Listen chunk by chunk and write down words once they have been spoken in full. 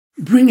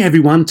Bring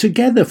everyone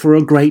together for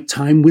a great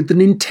time with the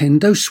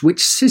Nintendo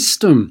Switch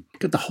system.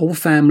 Get the whole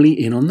family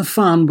in on the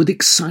fun with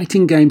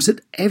exciting games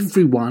that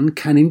everyone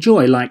can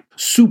enjoy, like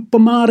Super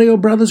Mario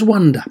Bros.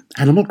 Wonder,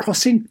 Animal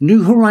Crossing,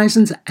 New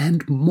Horizons,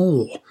 and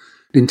more.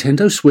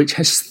 Nintendo Switch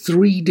has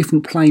 3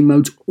 different play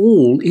modes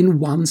all in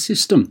one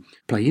system.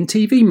 Play in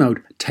TV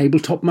mode,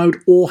 tabletop mode,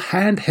 or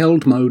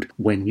handheld mode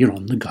when you're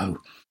on the go.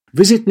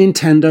 Visit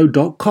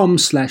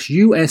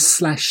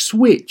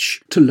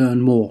nintendo.com/US/Switch to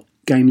learn more.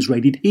 Games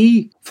rated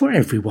E for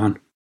everyone.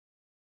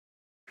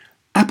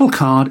 Apple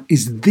Card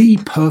is the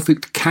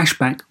perfect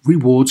cashback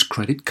rewards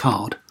credit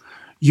card.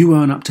 You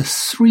earn up to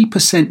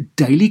 3%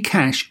 daily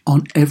cash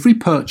on every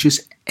purchase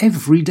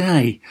every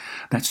day.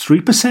 That's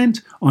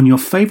 3% on your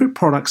favorite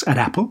products at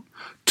Apple,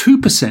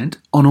 2%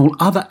 on all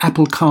other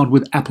Apple Card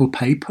with Apple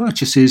Pay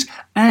purchases,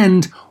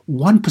 and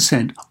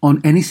 1% on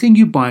anything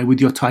you buy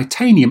with your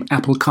titanium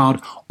Apple Card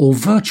or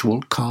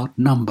virtual card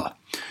number.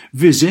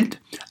 Visit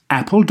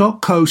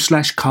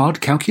apple.co/card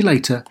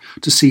calculator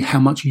to see how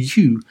much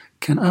you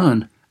can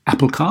earn.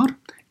 Apple Card,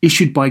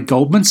 issued by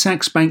Goldman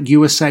Sachs Bank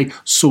USA,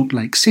 Salt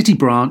Lake City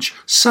branch,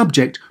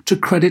 subject to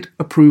credit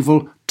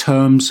approval.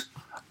 Terms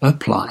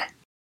apply.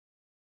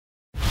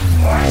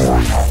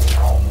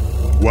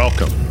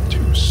 Welcome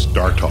to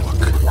Star Talk,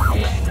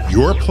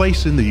 your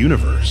place in the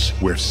universe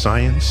where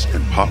science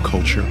and pop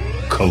culture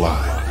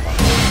collide.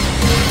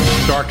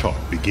 Star Talk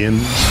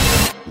begins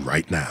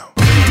right now.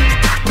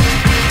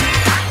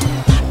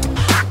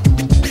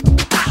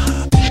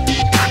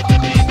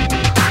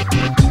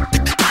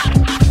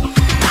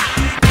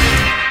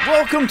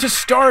 Welcome to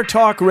Star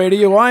Talk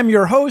Radio. I'm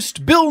your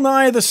host, Bill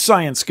Nye, the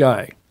Science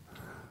Guy.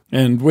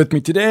 And with me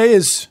today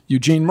is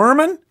Eugene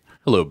Merman.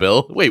 Hello,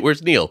 Bill. Wait,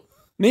 where's Neil?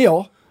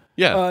 Neil?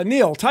 Yeah.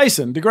 Neil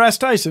Tyson, DeGrasse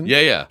Tyson.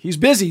 Yeah. He's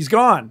busy. He's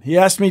gone. He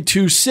asked me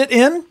to sit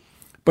in,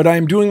 but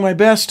I'm doing my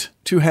best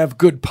to have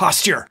good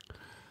posture.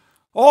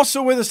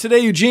 Also with us today,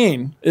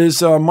 Eugene,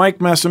 is Mike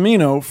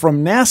Massimino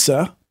from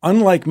NASA.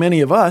 Unlike many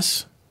of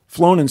us,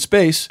 flown in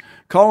space.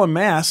 Call him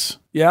Mass.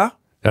 Yeah?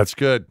 That's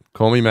good.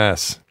 Call me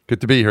Mass. Good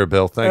to be here,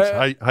 Bill.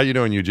 Thanks. How you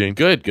doing, Eugene?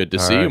 Good to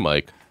see you,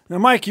 Mike. Now,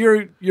 Mike,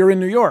 you're in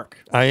New York.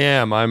 I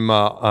am. I'm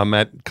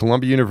at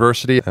Columbia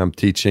University. I'm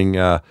teaching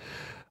a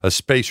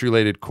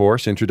space-related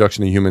course,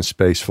 Introduction to Human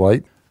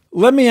Spaceflight.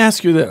 Let me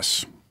ask you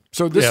this.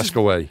 So Ask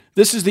away.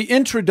 This is the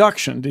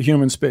introduction to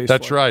human spaceflight.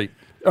 That's right.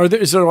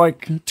 Is there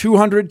like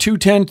 200,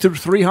 210 to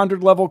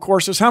 300 level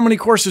courses? How many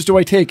courses do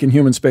I take in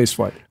human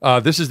spaceflight?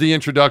 This is the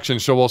introduction,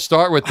 so we'll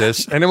start with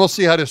this, and then we'll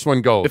see how this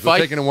one goes. We're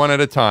taking it one at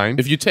a time.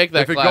 If you take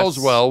that class, class, it goes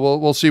well,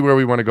 we'll see where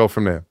we want to go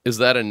from there. Is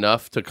that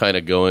enough to kind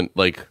of go in?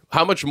 Like,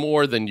 how much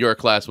more than your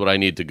class would I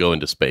need to go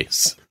into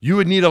space? You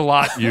would need a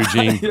lot,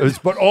 Eugene,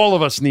 but all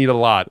of us need a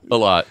lot. A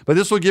lot. But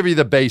this will give you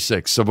the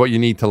basics of what you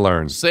need to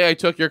learn. Say I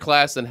took your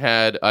class and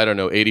had, I don't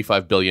know,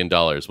 $85 billion.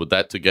 Would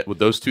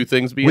those two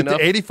things be With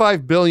enough? the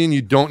 $85 billion,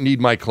 you don't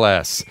need my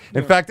class.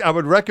 In fact, I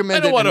would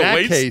recommend I don't want to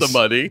waste case, the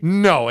money.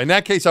 No, in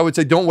that case, I would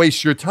say don't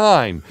waste your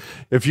time.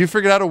 If you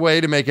figured out a way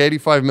to make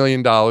 $85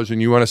 million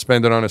and you want to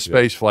spend it on a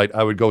space flight,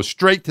 I would go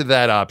straight to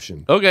that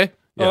option. Okay.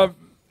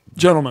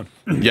 Gentlemen.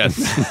 Yes.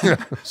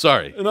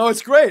 Sorry. No,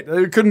 it's great.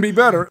 It couldn't be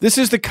better. This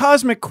is the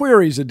Cosmic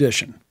Queries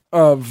edition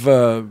of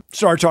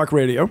Star Talk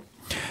Radio.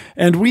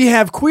 And we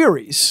have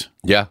queries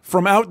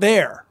from out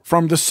there,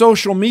 from the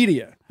social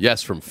media.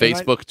 Yes, from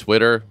Facebook,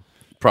 Twitter,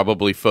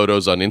 probably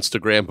photos on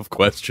Instagram of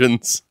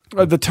questions.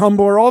 The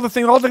Tumblr, all the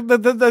things, all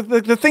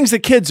the things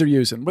that kids are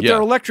using with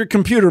their electric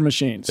computer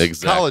machines.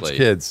 Exactly. College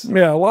kids.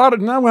 Yeah, a lot of,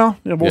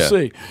 we'll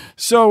see.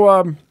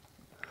 So,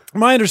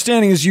 my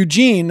understanding is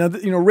Eugene,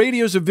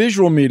 radio's a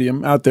visual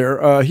medium out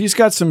there. He's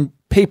got some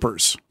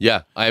papers.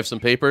 Yeah, I have some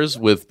papers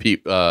with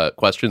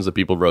questions that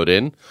people wrote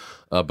in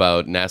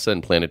about NASA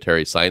and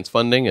planetary science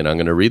funding, and I'm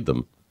going to read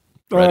them.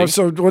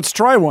 So let's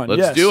try one.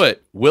 Let's do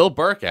it. Will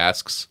Burke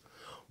asks,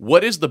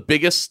 what is the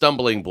biggest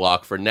stumbling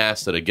block for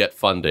NASA to get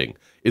funding?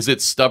 Is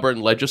it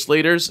stubborn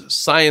legislators,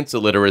 science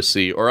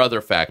illiteracy, or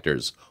other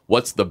factors?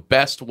 What's the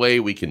best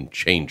way we can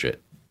change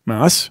it?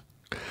 Mass?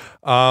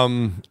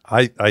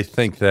 I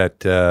think that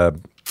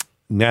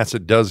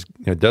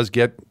NASA does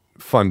get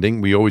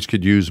funding. We always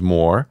could use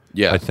more.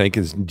 Yeah. I think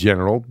in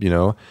general,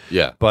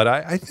 Yeah. But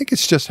I think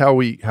it's just how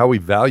we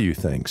value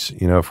things.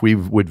 If we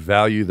would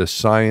value the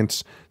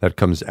science that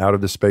comes out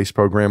of the space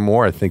program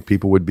more, I think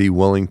people would be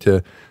willing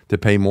to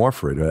pay more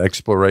for it.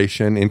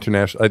 Exploration,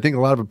 international. I think a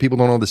lot of people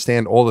don't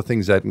understand all the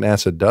things that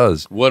NASA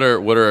does. What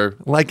are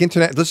Like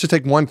internet. Let's just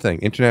take one thing: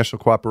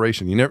 international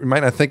cooperation. You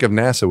might not think of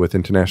NASA with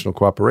international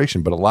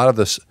cooperation, but a lot of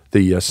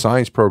the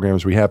science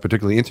programs we have,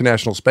 particularly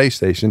International Space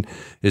Station,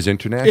 is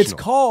international. It's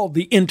called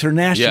the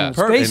International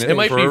Space Station. It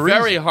might be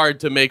very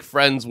hard to make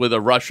friends with a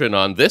Russian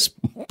on this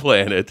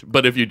planet,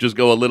 but if you just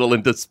go a little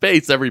into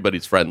space,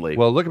 everybody's friendly.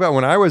 Well, look about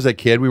when I was a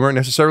kid, we weren't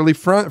necessarily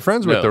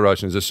friends with the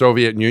Russians. The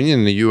Soviet Union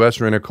and the U.S.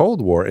 were in a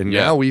Cold War, and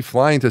now we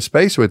fly into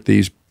space with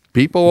these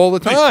people all the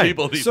time.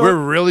 We're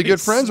really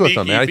good friends with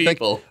them. And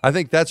I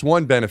think that's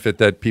one benefit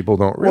that people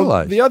don't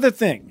realize. The other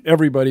thing,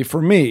 everybody,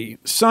 for me,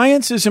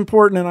 science is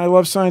important, and I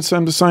love science.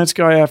 I'm the science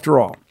guy after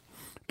all.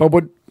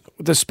 But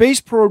the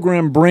space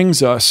program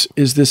brings us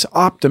is this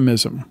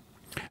optimism.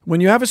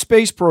 When you have a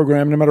space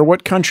program, no matter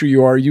what country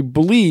you are, you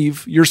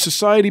believe, your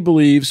society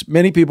believes,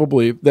 many people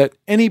believe, that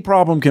any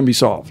problem can be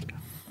solved.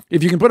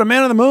 If you can put a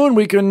man on the moon,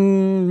 we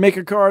can make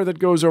a car that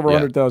goes over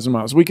 100,000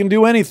 miles. We can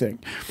do anything.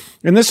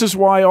 And this is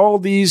why all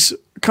these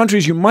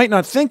countries you might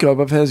not think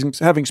of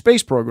having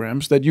space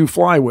programs that you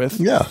fly with.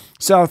 Yeah.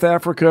 South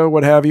Africa,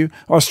 what have you,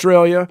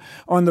 Australia,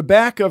 on the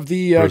back of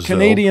the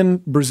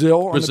Canadian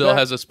Brazil. Brazil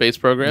has a space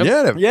program?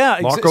 Yeah,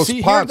 Marcos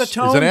see, Ponce hear the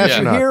tone, is an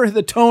astronaut. hear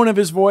the tone of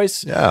his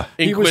voice. Yeah.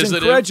 He was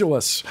Inquisitive.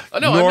 incredulous. Oh,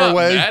 no, Norway. I'm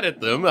not mad at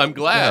them. I'm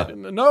glad.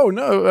 No,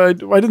 I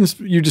didn't.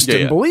 You just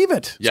didn't yeah. believe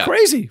it. It's Yeah.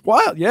 crazy,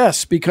 wild.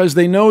 Yes, because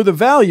they know the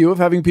value of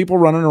having people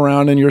running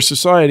around in your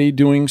society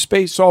doing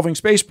solving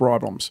space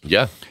problems.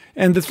 Yeah.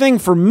 And the thing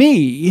for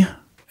me,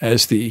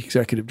 as the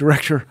executive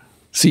director,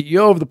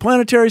 CEO of the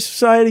Planetary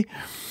Society,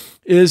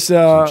 is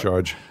In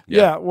charge.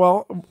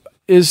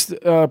 is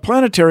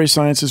planetary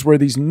science is where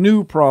these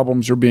new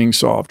problems are being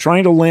solved.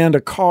 Trying to land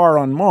a car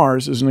on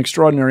Mars is an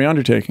extraordinary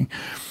undertaking.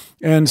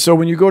 And so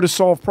when you go to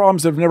solve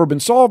problems that have never been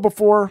solved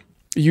before,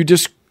 you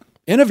just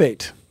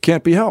innovate.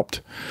 Can't be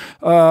helped.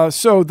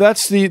 So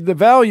that's the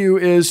value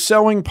is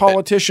selling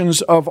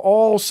politicians of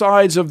all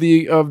sides of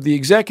the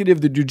executive,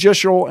 the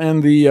judicial,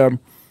 and the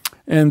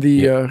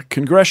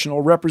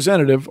congressional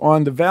representative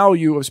on the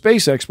value of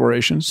space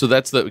exploration. So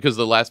that's because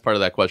the last part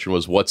of that question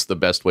was, what's the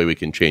best way we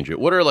can change it?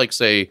 What are, like,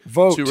 say,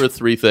 Vote. 2 or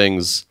 3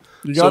 things?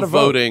 You gotta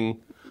vote. Voting,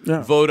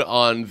 Yeah. vote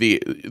on the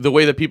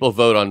way that people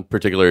vote on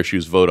particular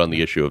issues, vote on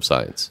the issue of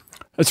science.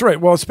 That's right.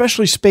 Well,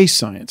 especially space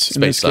science.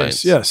 In Space this science.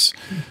 case. Yes.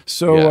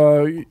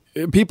 So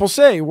people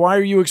say, why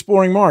are you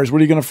exploring Mars? What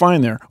are you going to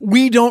find there?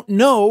 We don't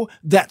know.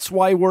 That's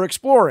why we're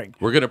exploring.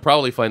 We're going to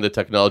probably find the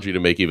technology to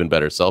make even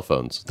better cell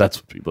phones. That's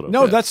what people don't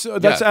No,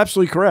 get. that's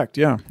absolutely correct.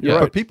 Yeah. You're Yeah.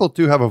 right. But people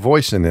do have a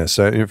voice in this.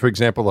 For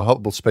example, the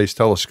Hubble Space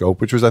Telescope,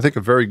 which was, I think,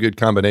 a very good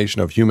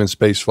combination of human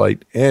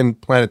spaceflight and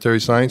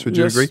planetary science. Would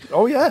you Yes. agree?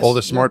 Oh, yes. All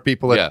the smart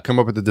people that Yeah. come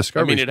up with the I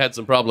discoveries. mean, it had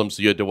some problems,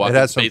 so you had to walk It in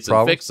had some space and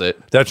problems. fix it.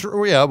 That's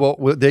true. Yeah. Well,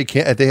 they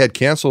had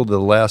canceled the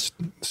last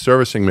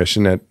servicing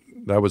mission that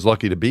I was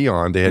lucky to be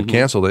on. They had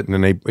canceled it, and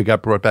then it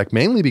got brought back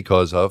mainly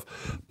because of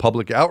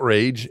public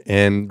outrage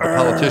and the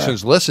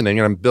politicians listening.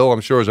 And Bill,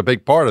 I'm sure, is a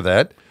big part of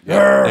that.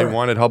 They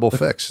wanted Hubble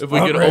fixed. If we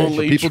could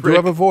only People do trick,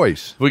 have a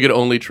voice. if we could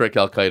only trick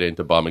Al Qaeda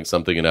into bombing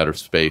something in outer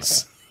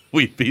space,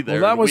 we'd be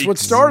there. Well, that in was what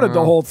weeks. started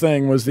the whole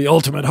thing, was the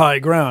ultimate high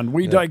ground.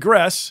 We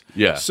digress.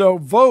 Yeah. So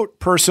vote,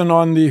 person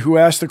on the who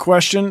asked the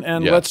question,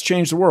 and Yeah. let's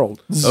change the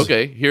world.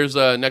 Okay, here's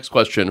next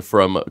question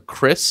from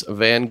Chris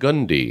Van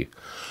Gundy.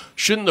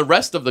 Shouldn't the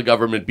rest of the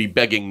government be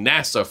begging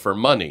NASA for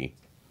money?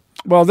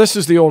 Well, this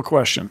is the old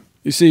question.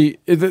 You see,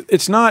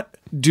 it's not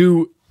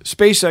do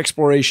space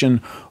exploration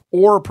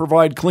or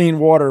provide clean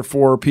water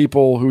for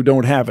people who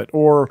don't have it,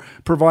 or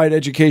provide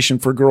education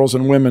for girls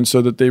and women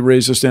so that they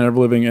raise the standard of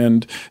living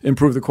and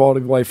improve the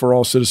quality of life for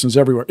all citizens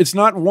everywhere. It's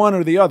not one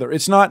or the other.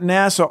 It's not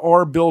NASA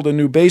or build a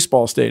new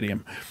baseball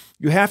stadium.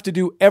 You have to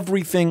do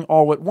everything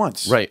all at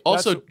once. Right.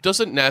 Also,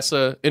 doesn't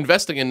NASA,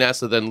 investing in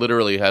NASA then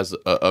literally has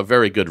a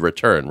very good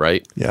return,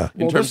 right? Yeah.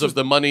 In terms of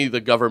the money the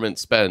government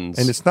spends.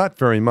 And it's not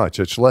very much.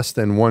 It's less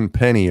than 1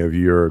 penny of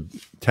your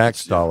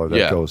tax dollar that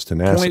Yeah. goes to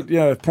NASA.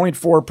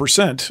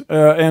 0.4%.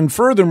 And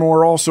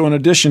furthermore, also in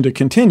addition to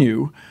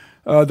continue,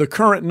 the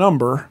current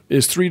number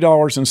is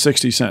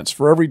 $3.60.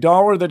 For every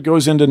dollar that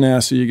goes into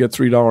NASA, you get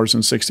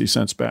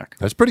 $3.60 back.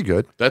 That's pretty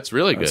good. That's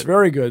really good. It's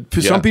very good. Yeah.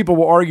 Some people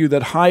will argue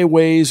that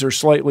highways are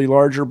slightly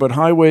larger, but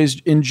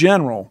highways in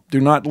general do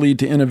not lead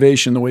to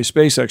innovation the way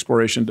space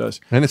exploration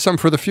does. And it's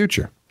something for the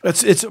future.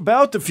 It's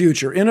about the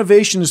future.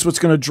 Innovation is what's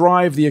going to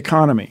drive the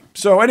economy.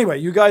 So anyway,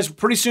 you guys,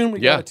 pretty soon we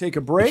got to take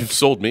a break. You've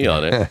sold me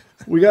on it.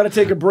 We got to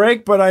take a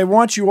break, but I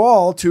want you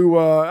all to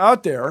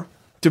out there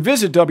to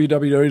visit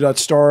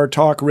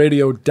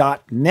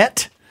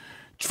www.startalkradio.net.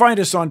 Find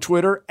us on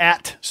Twitter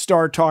at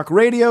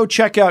StarTalkRadio.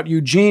 Check out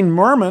Eugene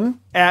Merman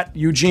at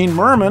Eugene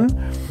Merman.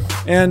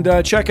 And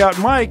check out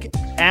Mike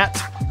at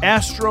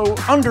Astro_Mike.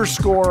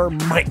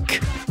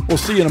 We'll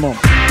see you in a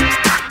moment.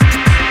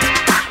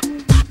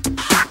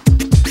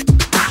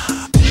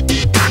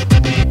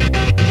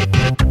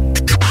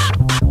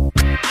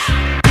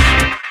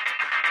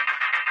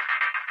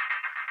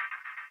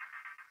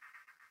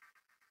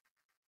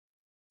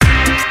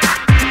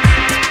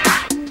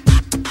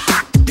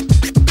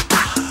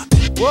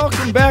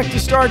 Welcome back to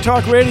Star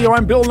Talk Radio.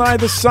 I'm Bill Nye,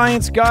 the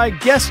Science Guy,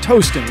 guest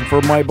hosting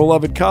for my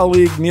beloved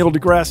colleague Neil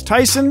deGrasse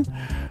Tyson.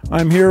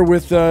 I'm here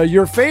with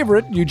your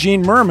favorite,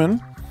 Eugene Merman,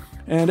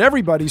 and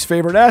everybody's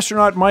favorite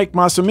astronaut, Mike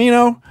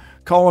Massimino.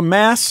 Call him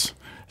Mass.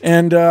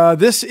 And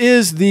this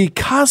is the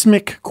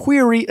Cosmic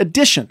Query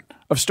edition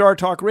of Star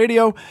Talk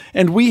Radio,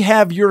 and we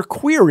have your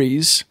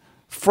queries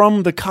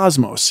from the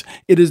cosmos.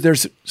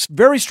 There's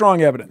very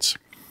strong evidence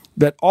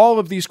that all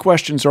of these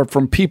questions are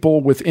from people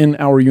within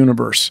our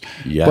universe.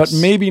 Yes. But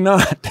maybe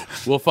not.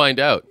 We'll find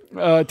out.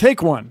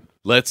 Take one.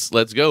 Let's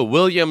go.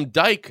 William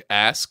Dyke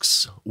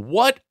asks,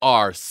 what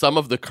are some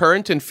of the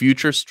current and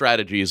future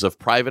strategies of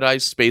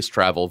privatized space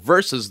travel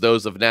versus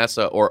those of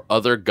NASA or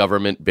other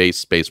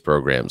government-based space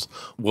programs?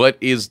 What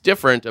is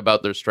different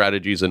about their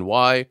strategies and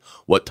why?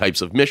 What types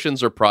of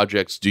missions or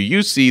projects do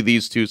you see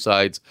these two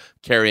sides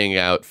carrying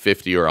out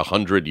 50 or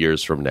 100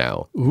 years from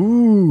now?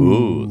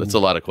 Ooh, that's a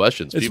lot of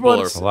questions. It's People are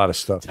what's- A lot of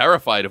stuff.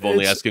 terrified of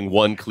only asking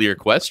one clear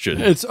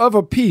question. It's of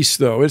a piece,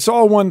 though. It's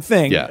all one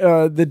thing.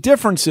 Yeah. The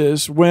difference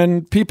is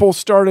when people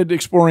started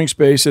exploring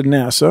space at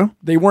NASA,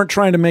 they weren't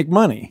trying to make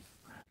money.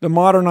 The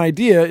modern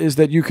idea is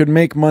that you could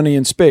make money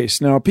in space.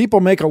 Now,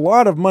 people make a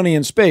lot of money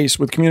in space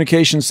with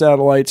communication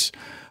satellites.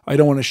 I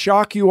don't want to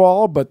shock you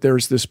all, but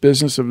there's this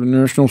business of the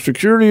National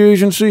Security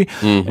Agency,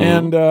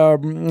 and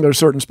there's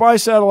certain spy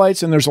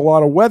satellites, and there's a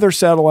lot of weather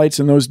satellites,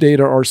 and those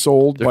data are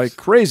sold like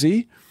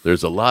crazy.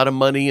 There's a lot of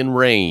money in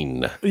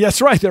rain.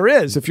 That's right, there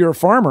is. If you're a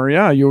farmer,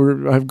 yeah,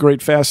 you have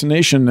great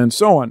fascination and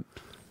so on.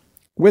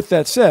 With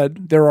that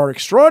said, there are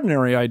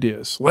extraordinary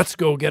ideas. Let's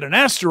go get an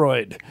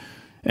asteroid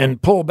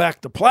and pull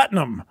back the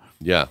platinum.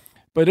 Yeah.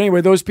 But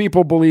anyway, those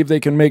people believe they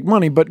can make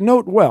money. But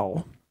note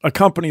well, a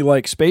company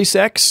like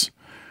SpaceX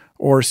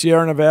or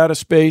Sierra Nevada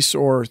Space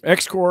or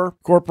XCOR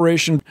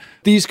Corporation,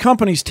 these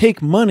companies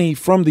take money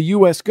from the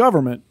U.S.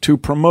 government to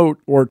promote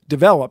or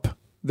develop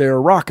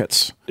their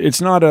rockets.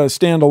 It's not a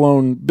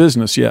standalone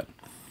business yet.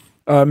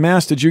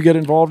 Mass, did you get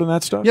involved in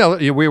that stuff?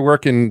 Yeah, we're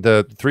working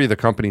the three of the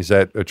companies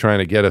that are trying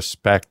to get us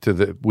back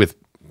to with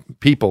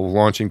people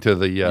launching to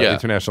the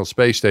International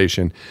Space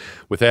Station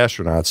with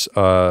astronauts.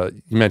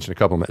 You mentioned a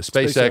couple of them.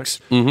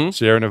 SpaceX,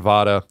 Sierra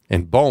Nevada,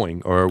 and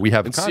Boeing. Or we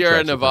have Sierra contracts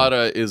with them.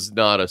 Nevada is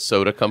not a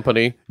soda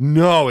company.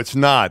 No, it's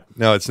not.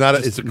 No, it's not.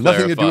 It's to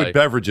nothing to do clarify. with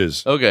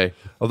beverages. Okay.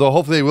 Although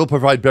hopefully they will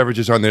provide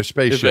beverages on their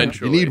spaceship.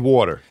 Eventually. You need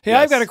water. Hey,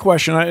 I've got a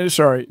question.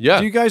 Sorry. Yeah.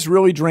 Do you guys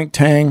really drink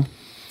Tang?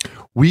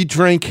 We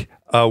drink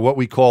what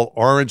we call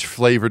orange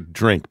flavored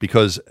drink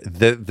because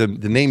the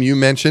name you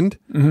mentioned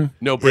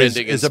No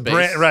branding is in a space.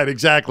 brand, right?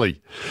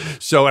 Exactly.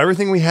 So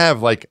everything we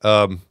have, like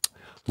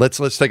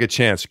let's take a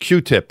chance.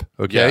 Q-tip,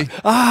 okay,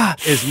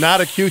 is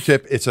not a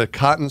Q-tip. It's a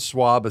cotton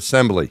swab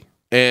assembly.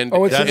 And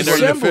Oh, it's an That's and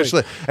what assembly. it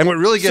officially. And what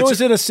really gets So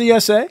is it a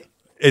CSA?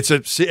 it's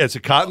a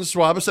cotton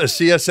swab, a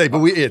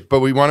CSA, but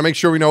we want to make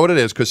sure we know what it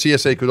is because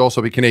CSA could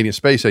also be Canadian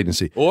Space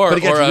Agency or but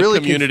it gets a really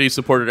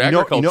community-supported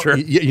agriculture.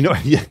 You know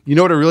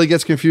what it really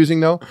gets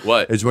confusing though?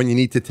 What? Is when you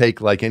need to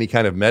take like any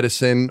kind of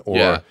medicine or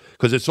Yeah.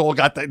 because it's all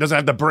got it doesn't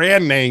have the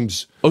brand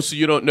names. Oh, so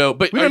you don't know.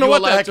 But We are don't know you what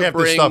the allowed heck to half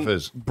this bring stuff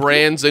is.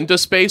 brands into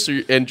space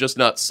and just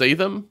not say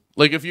them?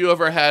 Like if you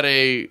ever had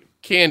a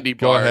candy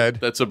bar, ahead.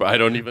 I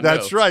don't even know.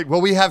 That's right. Well,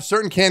 we have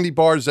certain candy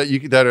bars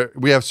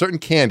we have certain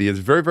candy. It's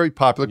very very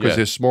popular because Yeah.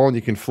 they're small and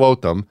you can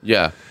float them.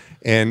 Yeah.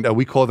 And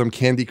we call them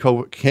candy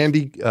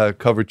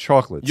covered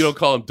chocolates. You don't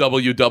call them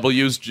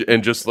WWs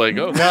and just like,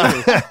 oh,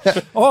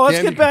 Oh, let's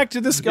Candy- get back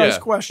to this guy's Yeah.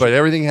 question. But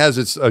everything has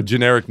its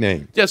generic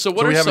name. Yeah, so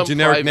what are we have some a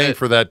generic name private-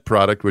 for that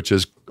product, which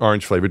is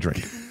orange flavored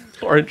drink.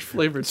 orange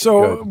flavored.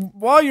 So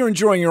while you're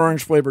enjoying your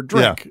orange flavored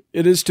drink,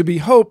 it is to be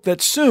hoped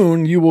that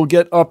soon you will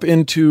get up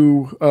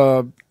into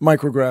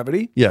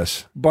microgravity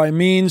Yes, by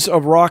means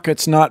of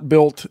rockets not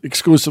built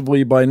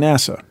exclusively by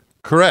NASA.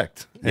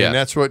 correct. And Yeah.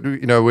 that's what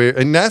and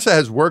NASA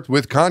has worked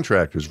with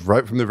contractors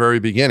right from the very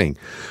beginning,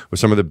 with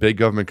some of the big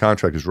government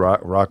contractors,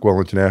 Rockwell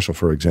International,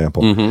 for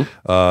example.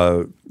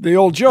 The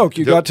old joke,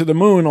 you got to the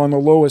moon on the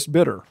lowest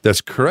bidder.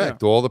 That's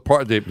correct. All the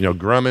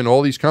Grumman,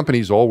 all these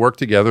companies all work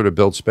together to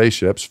build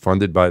spaceships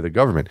funded by the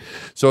government.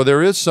 So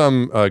there is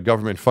some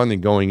government funding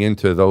going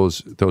into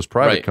those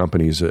private Right.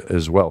 companies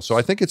as well. So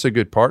I think it's a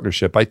good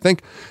partnership. I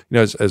think,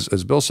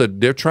 as Bill said,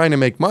 they're trying to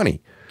make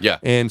money. Yeah.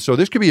 And so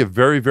this could be a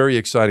very, very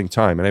exciting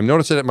time. And I've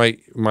noticed that at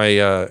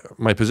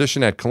my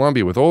position at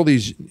Columbia with all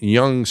these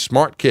young,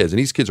 smart kids, and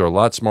these kids are a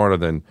lot smarter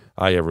than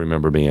I ever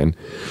remember being.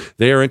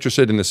 They are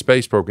interested in the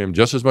space program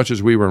just as much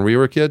as we were when we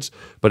were kids,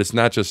 but it's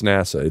not just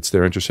NASA.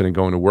 They're interested in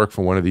going to work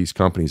for one of these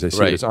companies. They see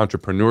Right. this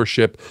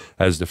entrepreneurship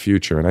as the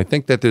future. And I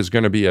think that there's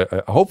going to be,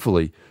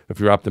 hopefully, if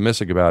you're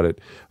optimistic about it,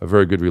 a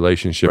very good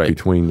relationship Right.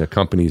 between the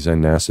companies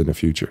and NASA in the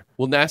future.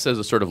 Well, NASA is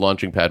a sort of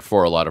launching pad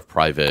for a lot of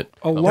private.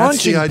 A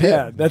launching idea.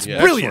 pad. That's Yeah.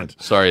 brilliant.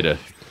 Sorry to.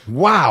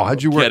 Wow,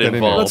 how'd you work Get that in there?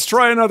 involved. Let's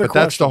try another But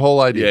that's question. the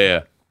whole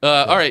idea.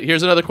 Yeah. All right.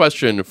 Here's another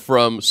question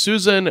from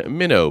Susan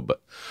Minobe.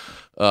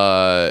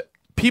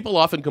 People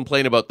often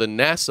complain about the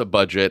NASA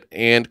budget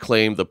and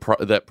claim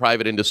that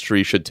private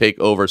industry should take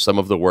over some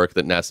of the work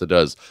that NASA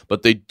does,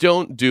 but they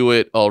don't do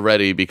it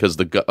already because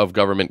of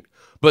government.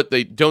 But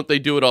they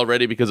do it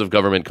already because of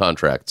government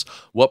contracts.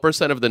 What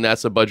 % of the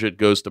NASA budget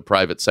goes to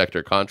private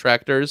sector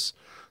contractors?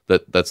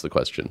 That's the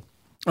question.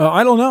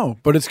 I don't know,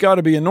 but it's got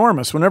to be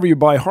enormous. Whenever you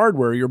buy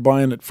hardware, you're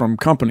buying it from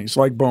companies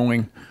like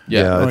Boeing,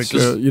 Yeah, like it's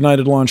just-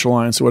 United Launch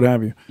Alliance, what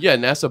have you. Yeah,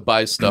 NASA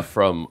buys stuff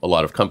from a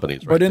lot of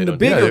companies, right? But in They the don't-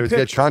 big- Yeah, Bigger they would get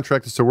picture.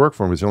 contractors to work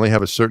for them because they only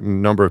have a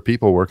certain number of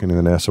people working in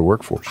the NASA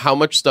workforce. How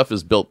much stuff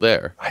is built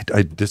there? I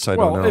don't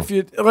Well, know. if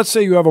let's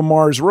say you have a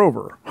Mars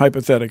rover,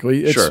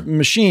 hypothetically, it's Sure.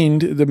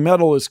 machined, the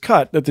metal is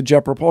cut at the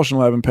Jet Propulsion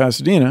Lab in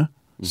Pasadena.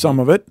 some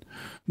of it.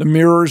 The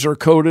mirrors are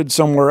coated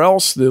somewhere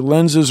else. The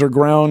lenses are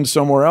ground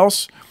somewhere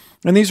else.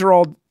 And these are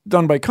all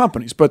done by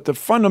companies. But the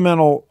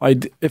fundamental,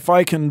 if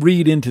I can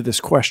read into this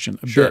question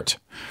a bit,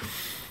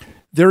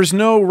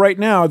 right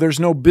now, there's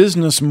no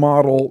business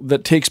model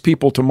that takes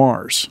people to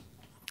Mars.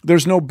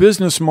 There's no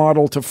business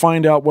model to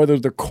find out whether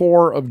the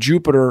core of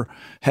Jupiter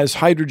has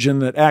hydrogen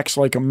that acts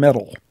like a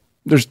metal.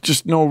 There's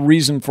just no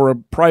reason for a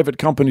private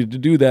company to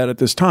do that at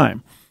this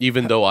time.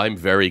 Even though I'm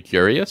very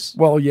curious?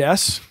 Well,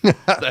 yes.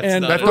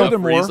 And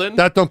furthermore,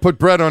 that don't put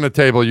bread on the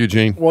table,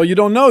 Eugene. Well, you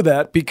don't know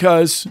that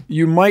because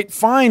you might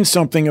find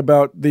something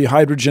about the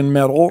hydrogen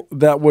metal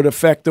that would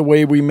affect the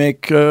way we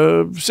make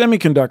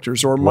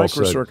semiconductors or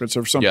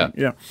microcircuits or something.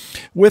 Yeah.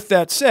 With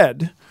that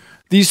said,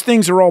 these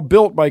things are all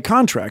built by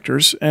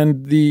contractors,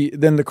 and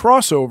then the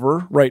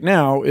crossover right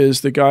now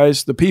is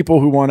the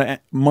people who want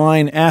to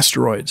mine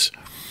asteroids.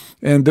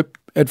 And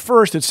at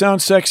first, it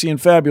sounds sexy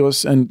and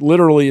fabulous and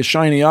literally a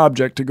shiny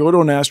object to go to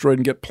an asteroid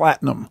and get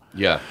platinum.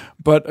 Yeah.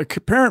 But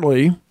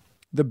apparently,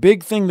 the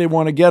big thing they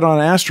want to get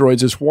on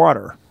asteroids is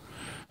water.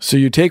 So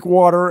you take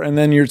water, and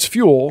then it's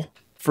fuel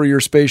for your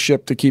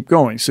spaceship to keep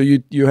going. So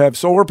you have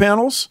solar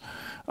panels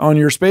on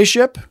your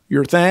spaceship,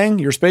 your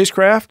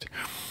spacecraft.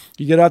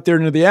 You get out there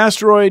into the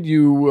asteroid,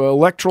 you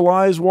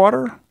electrolyze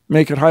water,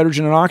 make it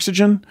hydrogen and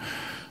oxygen.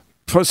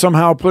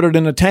 Somehow put it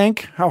in a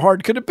tank. How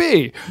hard could it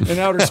be in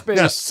outer space?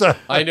 Yes,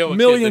 I know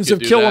millions of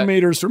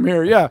kilometers from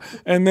here. Yeah,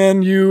 and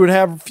then you would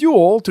have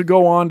fuel to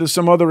go on to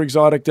some other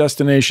exotic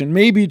destination,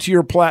 maybe to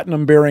your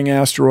platinum-bearing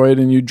asteroid,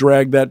 and you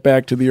drag that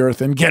back to the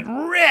Earth and get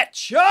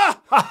rich.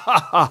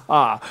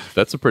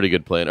 That's a pretty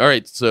good plan. All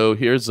right, so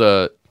here's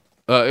a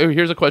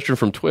question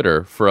from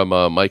Twitter from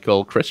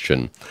Michael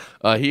Christian.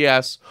 He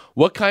asks,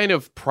 what kind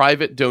of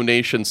private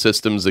donation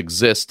systems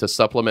exist to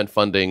supplement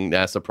funding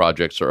NASA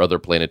projects or other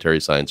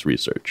planetary science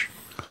research?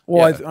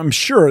 Well, I'm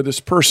sure this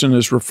person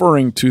is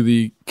referring to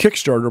the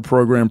Kickstarter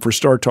program for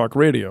Star Talk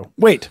Radio.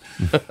 Wait.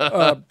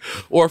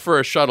 Or for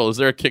a shuttle. Is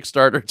there a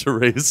Kickstarter to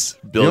raise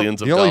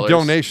billions of dollars? The only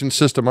donation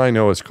system I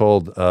know is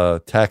called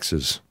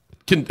taxes.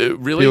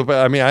 Really?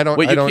 I mean, I don't.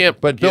 Wait, I don't.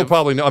 can't but Bill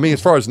probably knows. I mean,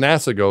 as far as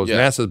NASA goes,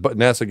 Yeah.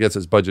 NASA gets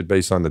its budget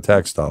based on the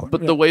tax dollar.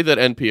 But the way that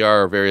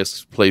NPR or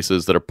various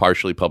places that are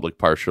partially public,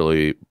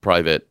 partially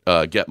private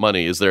get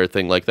money, is there a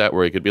thing like that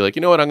where you could be like,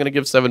 you know what, I'm going to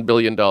give $7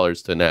 billion to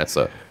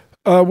NASA?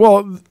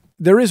 Well,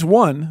 there is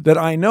one that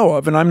I know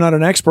of, and I'm not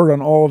an expert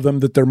on all of them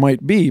that there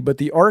might be, but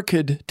the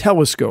Arcad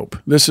telescope.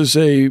 This is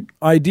a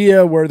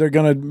idea where they're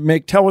going to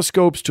make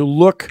telescopes to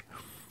look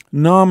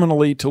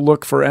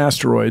for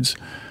asteroids.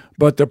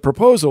 But the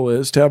proposal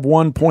is to have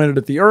one pointed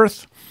at the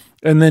Earth,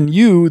 and then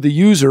you, the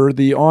user,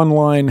 the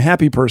online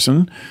happy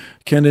person,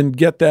 can then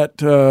get that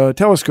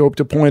telescope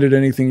to point at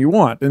anything you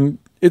want. And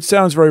it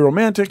sounds very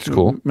romantic. It's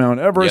cool. Mount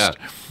Everest.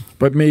 Yeah.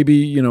 But maybe,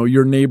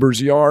 your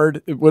neighbor's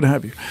yard, what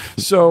have you.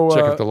 So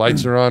check if the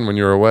lights are on when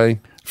you're away.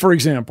 For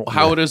example.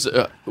 How does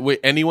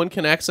anyone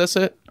can access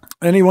it?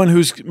 Anyone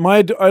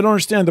I don't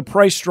understand the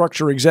price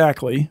structure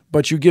exactly,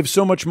 but you give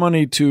so much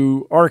money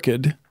to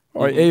Arcad,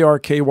 or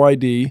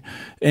ARKYD,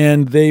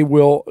 and they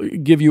will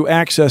give you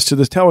access to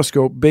the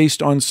telescope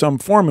based on some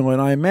formula.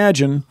 And I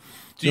imagine...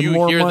 Do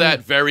you hear that,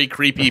 very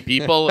creepy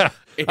people?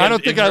 I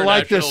don't think I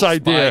like this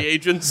idea.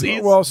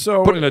 Agencies? Well,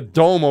 so... Putting a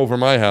dome over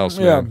my house,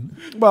 man.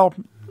 Yeah. Well,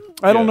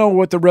 I don't know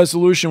what the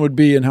resolution would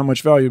be and how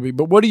much value it would be,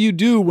 but what do you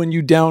do when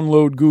you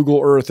download Google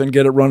Earth and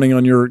get it running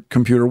on your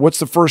computer? What's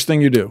the first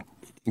thing you do?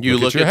 You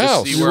look at your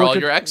house. To see where all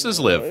your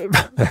exes live.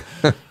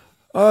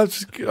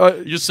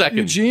 Your second.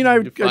 Eugene,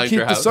 I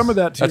keep some of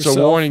that to That's yourself.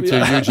 a warning to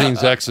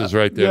Eugene's exes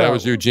right there. Yeah. That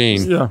was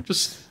Eugene. Yeah.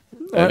 Just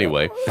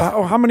anyway.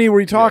 How many were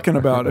we talking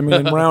about? I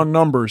mean, in round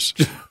numbers.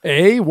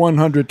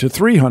 100 to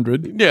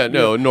 300. Yeah,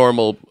 no,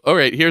 normal. All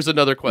right, here's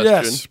another question.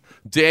 Yes.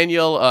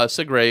 Daniel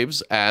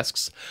Segraves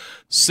asks,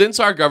 since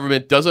our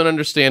government doesn't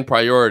understand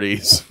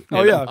priorities,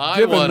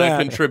 I want to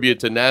contribute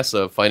to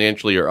NASA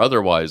financially or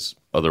otherwise,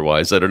 I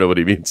don't know what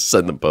he means,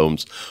 send them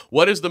poems.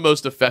 What is the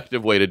most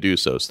effective way to do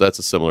so? So that's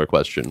a similar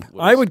question.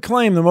 I would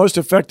claim the most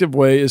effective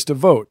way is to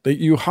vote. That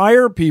you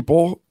hire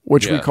people,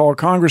 which we call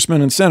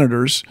congressmen and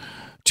senators,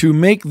 to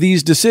make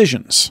these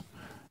decisions.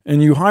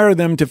 And you hire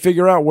them to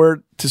figure out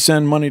where to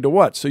send money to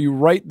what. So you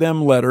write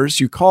them letters,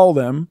 you call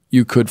them.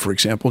 You could, for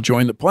example,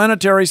 join the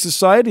Planetary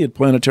Society at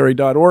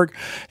planetary.org,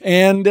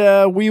 and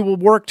we will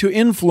work to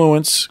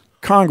influence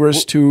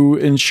Congress to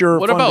ensure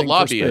What funding about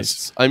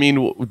lobbyists? I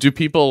mean,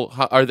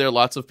 are there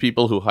lots of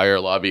people who hire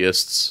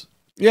lobbyists?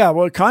 Yeah,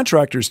 well,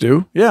 contractors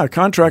do. Yeah,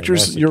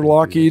 contractors, your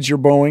Lockheeds, your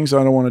Boeings.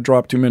 I don't want to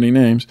drop too many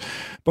names.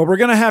 But we're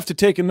going to have to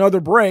take another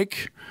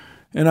break.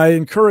 And I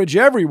encourage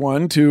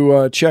everyone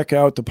to check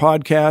out the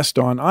podcast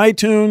on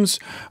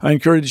iTunes. I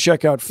encourage you to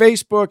check out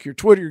Facebook, your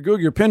Twitter, your Google,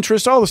 your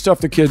Pinterest, all the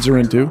stuff the kids are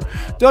into.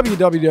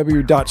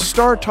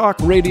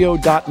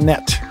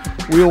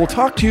 www.startalkradio.net. We will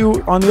talk to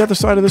you on the other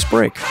side of this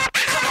break.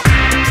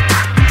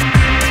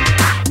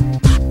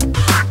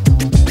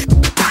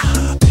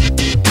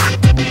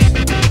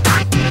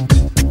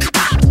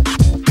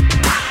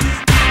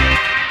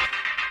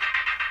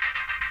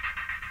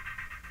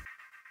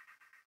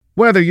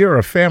 Whether you're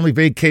a family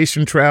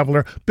vacation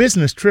traveler,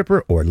 business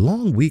tripper, or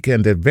long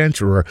weekend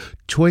adventurer,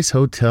 Choice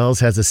Hotels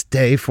has a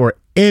stay for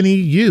any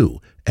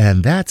you.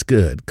 And that's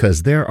good,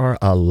 because there are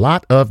a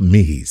lot of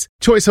me's.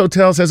 Choice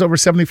Hotels has over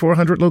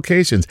 7,400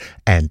 locations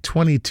and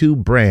 22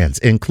 brands,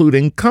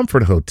 including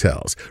Comfort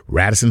Hotels,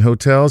 Radisson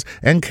Hotels,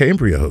 and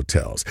Cambria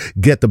Hotels.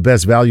 Get the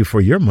best value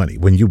for your money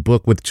when you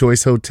book with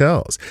Choice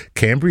Hotels.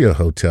 Cambria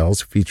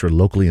Hotels feature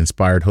locally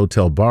inspired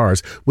hotel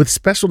bars with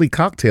specialty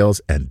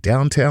cocktails and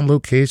downtown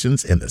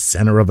locations in the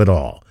center of it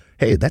all.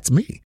 Hey, that's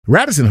me.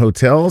 Radisson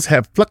Hotels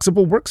have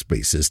flexible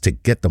workspaces to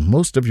get the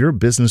most of your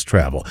business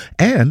travel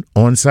and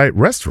on-site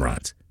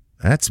restaurants.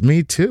 That's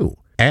me too.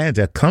 And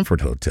at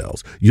Comfort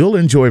Hotels, you'll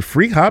enjoy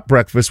free hot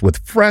breakfast with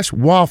fresh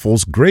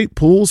waffles, great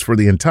pools for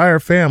the entire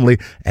family,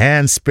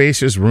 and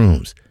spacious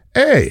rooms.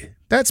 Hey,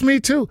 that's me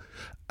too.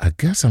 I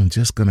guess I'm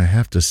just going to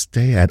have to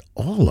stay at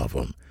all of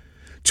them.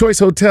 Choice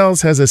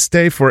Hotels has a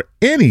stay for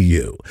any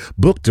you.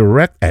 Book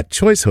direct at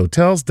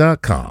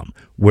choicehotels.com,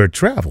 where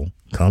travel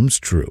comes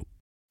true.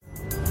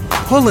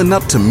 Pulling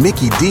up to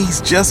Mickey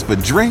D's just for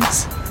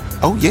drinks?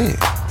 Oh yeah,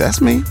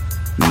 that's me.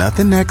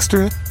 Nothing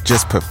extra,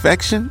 just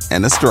perfection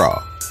and a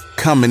straw.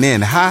 Coming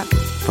in hot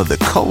for the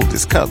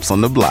coldest cups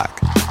on the block.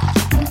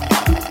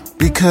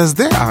 Because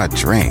there are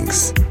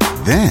drinks.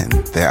 Then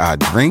there are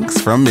drinks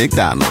from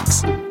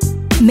McDonald's.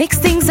 Mix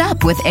things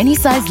up with any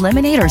size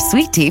lemonade or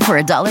sweet tea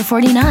for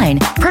 $1.49.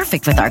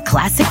 Perfect with our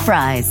classic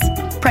fries.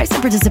 Price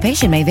and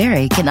participation may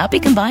vary. Cannot be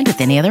combined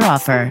with any other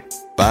offer.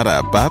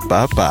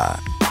 Ba-da-ba-ba-ba.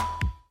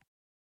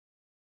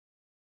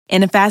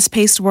 In a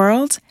fast-paced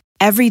world,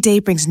 every day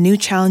brings new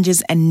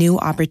challenges and new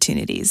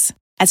opportunities.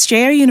 At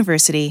Strayer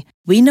University,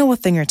 we know a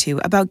thing or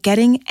two about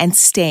getting and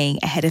staying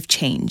ahead of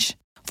change.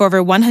 For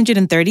over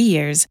 130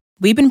 years,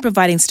 we've been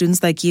providing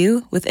students like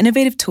you with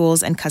innovative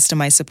tools and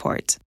customized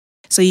support,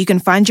 so you can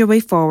find your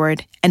way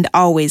forward and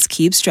always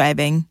keep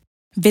striving.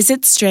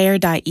 Visit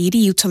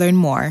strayer.edu to learn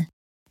more.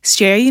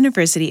 Strayer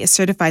University is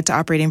certified to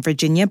operate in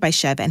Virginia by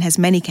Chev and has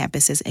many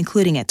campuses,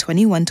 including at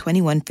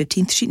 2121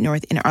 15th Street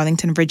North in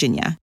Arlington,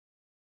 Virginia.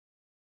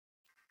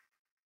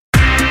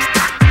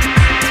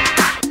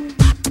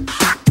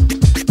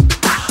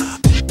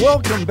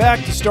 Welcome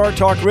back to Star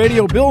Talk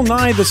Radio. Bill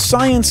Nye, the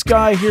science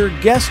guy here,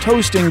 guest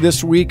hosting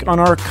this week on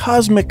our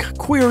Cosmic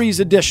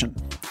Queries edition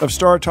of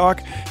Star Talk.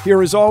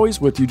 Here as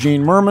always with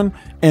Eugene Merman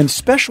and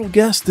special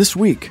guest this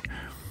week,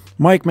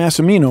 Mike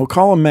Massimino.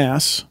 Call him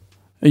Mass.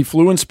 He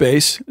flew in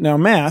space. Now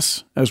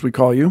Mass, as we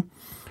call you,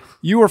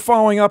 you were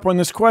following up on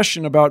this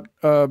question about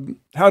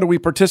how do we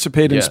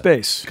participate in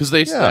space? Because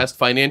they asked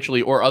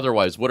financially or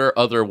otherwise. What are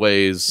other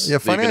ways? Yeah,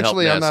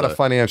 financially, I'm not a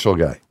financial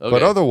guy. Okay.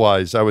 But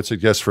otherwise, I would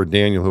suggest for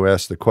Daniel, who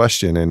asked the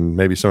question, and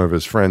maybe some of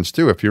his friends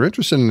too, if you're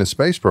interested in the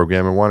space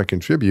program and want to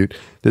contribute,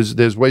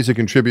 there's ways to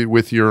contribute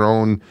with your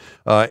own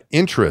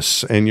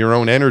interests and your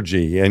own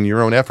energy and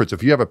your own efforts.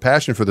 If you have a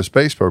passion for the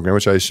space program,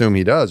 which I assume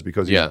he does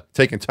because he's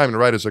taken time to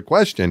write us a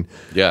question,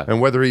 and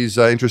whether he's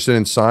interested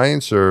in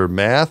science or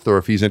math or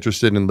if he's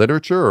interested in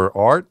literature or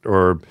art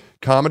or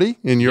comedy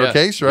in your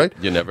case, right?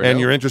 You never know. And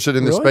you're interested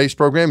in the space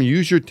program,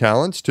 use your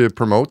talents to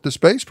promote the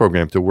space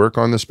program, to work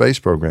on the space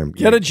program.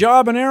 Get a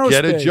job in aerospace.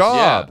 Get a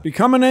job. Yeah.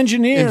 Become an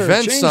engineer.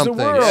 Invent change something.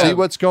 The world. See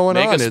what's going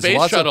on. Make a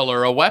space shuttle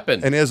or a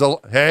weapon. And there's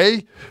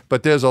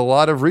there's a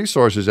lot of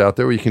resources out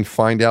there where you can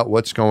find out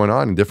what's going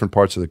on in different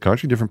parts of the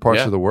country, different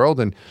parts of the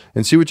world, and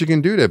see what you can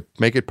do to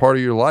make it part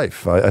of your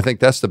life. I think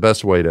that's the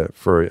best way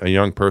for a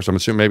young person. I'm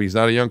assuming maybe he's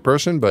not a young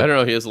person, but I don't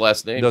know. He has a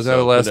last name. He doesn't have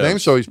a last name,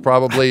 so he's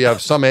probably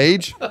of some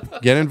age.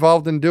 Get involved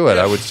and do it.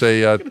 I would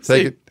say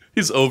take it.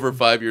 He's over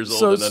 5 years old.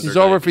 So and under he's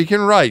over if he can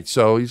write,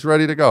 so he's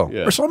ready to go.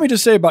 Yeah. So let me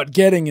just say about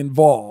getting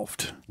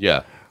involved.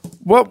 Yeah.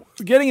 Well,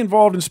 getting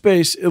involved in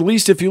space, at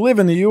least if you live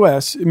in the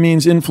U.S., it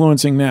means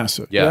influencing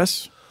NASA. Yeah.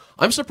 Yes?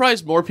 I'm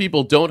surprised more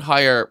people don't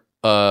hire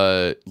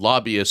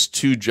lobbyists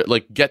to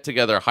get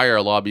together, hire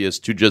a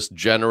lobbyist to just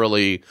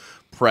generally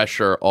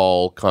pressure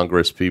all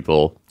Congress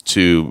people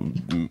to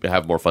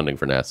have more funding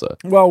for NASA.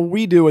 Well,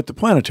 we do at the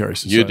Planetary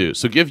Society. You do.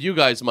 So give you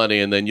guys money,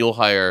 and then you'll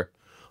hire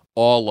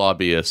all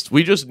lobbyists.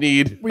 We just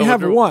need... We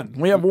have one.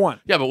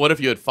 Yeah, but what if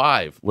you had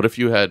 5? What if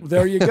you had...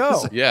 There you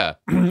go. Yeah.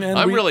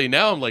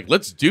 I'm like,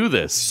 let's do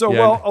this. So,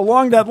 well,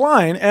 along that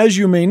line, as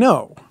you may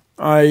know,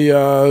 I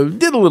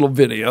did a little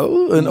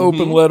video, an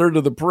open letter to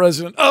the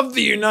President of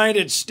the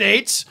United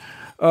States,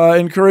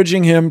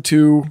 encouraging him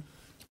to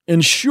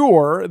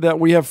ensure that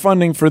we have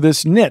funding for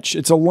this niche.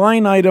 It's a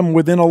line item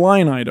within a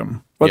line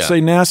item. Let's say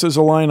NASA's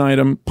a line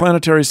item,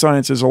 planetary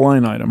science is a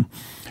line item.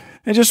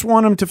 I just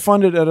want him to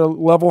fund it at a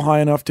level high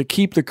enough to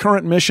keep the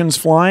current missions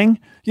flying.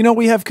 You know,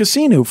 we have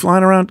Cassini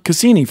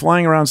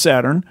flying around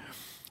Saturn.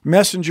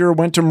 Messenger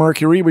went to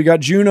Mercury. We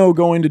got Juno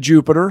going to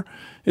Jupiter.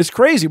 It's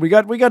crazy. We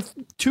got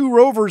 2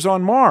 rovers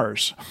on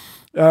Mars,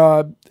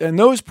 and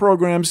those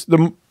programs,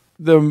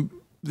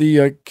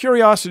 the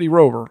Curiosity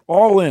rover,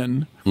 all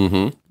in,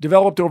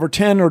 developed over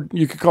 10 or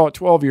you could call it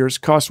 12 years,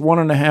 cost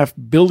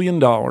 $1.5 billion.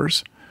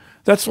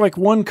 That's like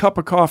 1 cup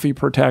of coffee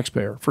per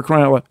taxpayer for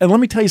crying out loud. And let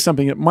me tell you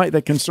something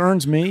that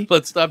concerns me.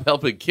 Let's stop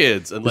helping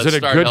kids and let's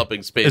start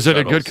helping space Is it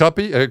shuttles.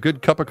 a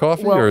good cup of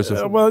coffee? Well, or is it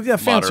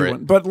fancy moderate?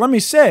 one. But let me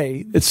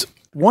say, it's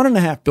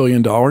 $1.5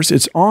 billion.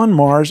 It's on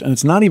Mars, and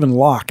it's not even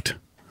locked.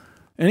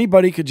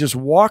 Anybody could just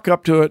walk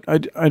up to it.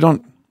 I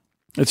don't.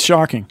 It's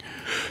shocking.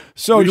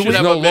 So We should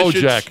have no a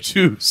mission LoJack.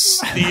 to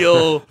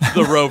steal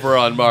the rover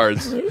on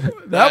Mars.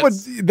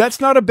 that's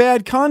not a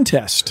bad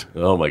contest.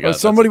 Oh my God!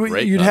 Somebody that's a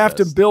great you'd have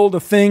to contest. build a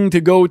thing to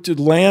go to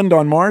land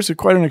on Mars. It's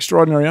quite an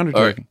extraordinary All right,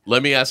 undertaking.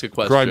 let me ask a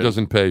question. crime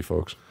doesn't pay,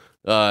 folks?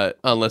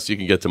 Unless you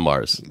can get to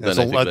Mars. Then I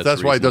think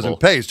That's why it doesn't reasonable.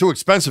 pay. It's too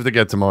expensive to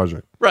get to Mars.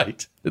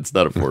 Right. It's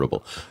not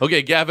affordable.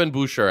 Okay, Gavin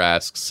Boucher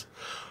asks,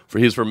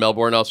 he's from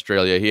Melbourne,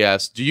 Australia. He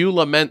asks, do you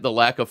lament the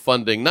lack of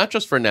funding, not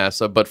just for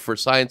NASA, but for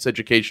science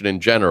education in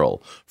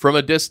general? From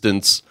a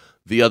distance,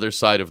 the other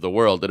side of the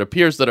world, it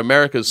appears that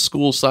America's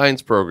school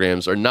science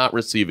programs are not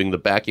receiving the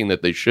backing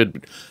that they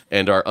should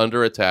and are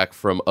under attack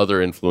from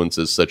other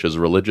influences such as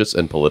religious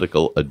and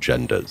political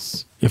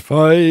agendas. If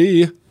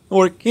I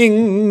were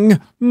king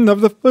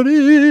of the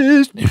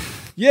forest,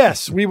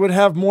 yes, we would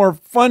have more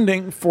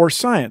funding for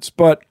science.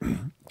 But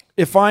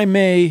if I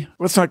may,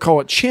 let's not call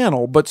it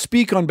channel, but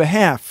speak on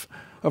behalf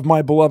of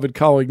my beloved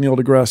colleague Neil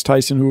deGrasse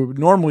Tyson, who would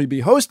normally be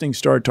hosting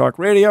Star Talk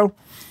Radio,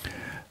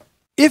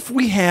 if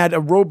we had a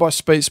robust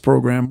space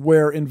program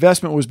where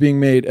investment was being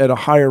made at a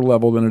higher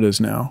level than it is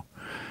now,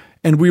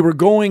 and we were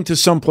going to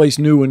someplace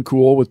new and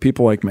cool with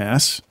people like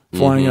Mass,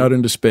 flying out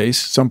into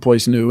space,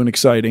 someplace new and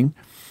exciting,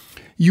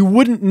 you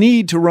wouldn't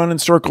need to run in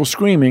circles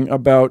screaming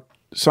about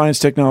science,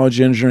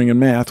 technology, engineering, and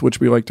math, which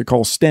we like to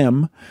call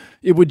STEM.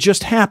 It would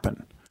just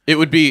happen. It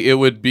would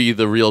be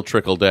the real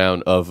trickle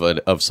down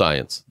of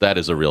science. That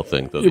is a real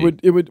thing. Though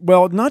It would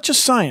well, not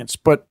just science,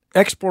 but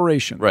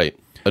exploration. right.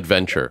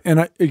 Adventure.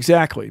 And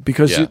exactly,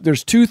 because Yeah.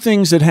 there's two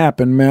things that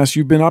happen, Mass.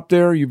 You've been up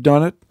there, you've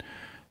done it.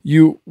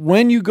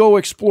 When you go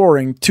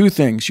exploring, two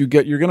things. You're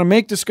going to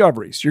make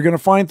discoveries. You're going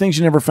to find things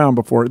you never found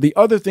before. The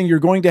other thing you're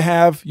going to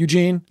have,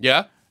 Eugene,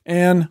 Yeah.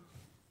 and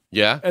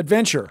Yeah.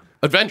 adventure.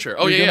 Adventure.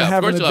 Oh, You're yeah. gonna Of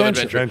have course an you'll have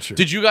adventure. adventure.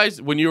 Did you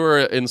guys, when you were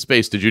in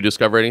space, did you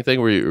discover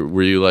anything? Were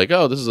you like,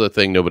 oh, this is a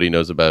thing nobody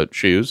knows about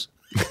shoes?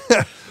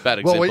 Bad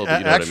example, Well, but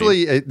you know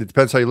actually, what I mean. it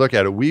depends how you look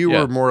at it. We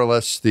Yeah. were more or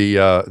less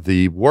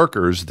the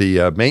workers,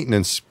 the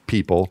maintenance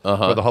people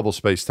for the Hubble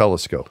Space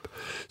Telescope.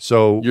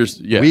 So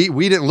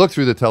we didn't look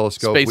through the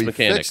telescope. Space we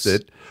mechanics. fixed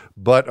it.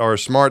 But our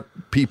smart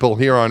people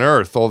here on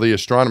Earth, all the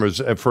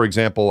astronomers, for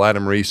example,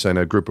 Adam Rees and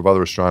a group of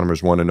other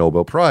astronomers won a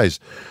Nobel Prize.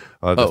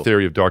 The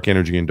theory of dark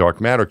energy and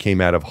dark matter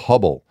came out of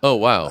Hubble. Oh,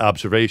 wow.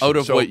 Observation. Out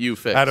of what you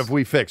fixed. Out of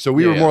we fixed. So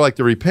we were more like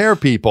the repair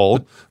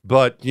people,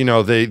 but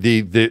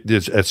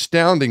there's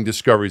astounding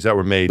discoveries that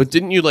were made. But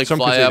didn't you Some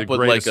could fly say up the with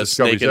like greatest a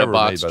snake discoveries in a ever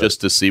box made by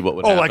just to see what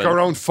would Oh, happen? like our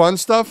own fun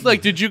stuff?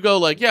 Like, did you go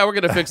like, yeah, we're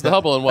going to fix the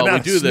Hubble, and while we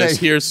Not do this,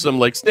 snake. here's some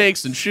like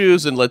snakes and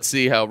shoes, and let's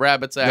see how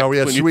rabbits act No, we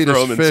had when you Swedish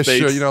throw them in fish,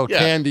 space. yeah.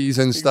 candies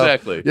and stuff.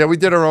 Exactly. Yeah, we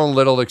did our own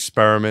little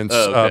experiments.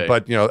 Oh, okay.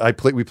 But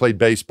we played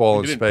baseball You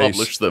in didn't space.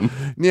 publish them.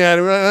 Yeah,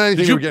 anything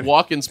Did we you were getting-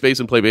 walk in space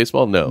and play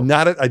baseball? No.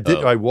 I did.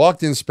 I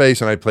walked in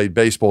space and I played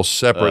baseball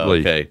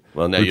separately. Okay.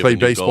 Well, now we you have played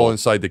a new baseball goal.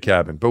 inside the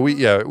cabin. But we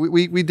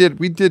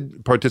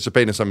did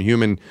participate in some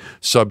human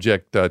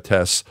subject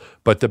tests.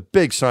 But the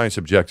big science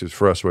objectives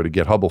for us were to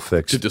get Hubble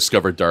fixed, To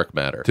discover dark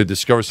matter. to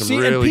discover some See,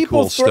 and really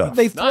people cool stuff.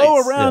 they throw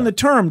Nice. around the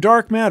term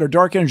dark matter,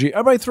 dark energy.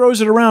 Everybody throws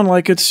it around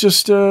like it's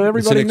just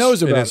everybody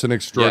knows about It's an it.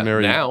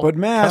 extraordinary. Yeah, now. But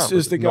Mass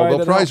is the guy Nobel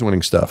that Prize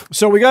winning stuff.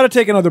 So we got to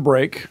take another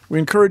break. We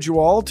encourage you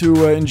all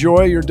to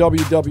enjoy your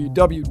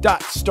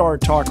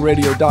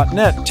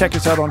www.startalkradio.net. Check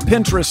us out on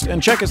Pinterest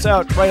and check us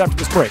out right after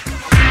this break.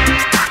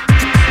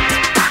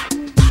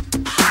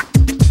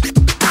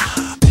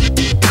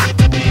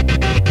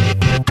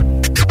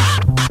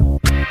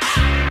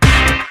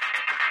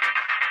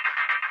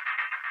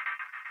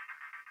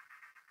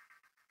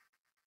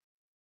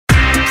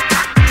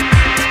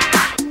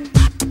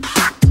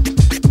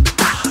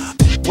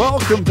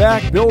 Welcome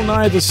back. Bill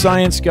Nye, the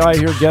Science Guy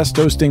here, guest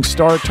hosting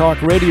Star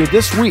Talk Radio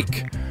this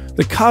week,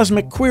 the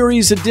Cosmic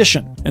Queries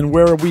edition, and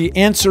where we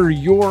answer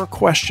your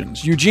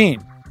questions.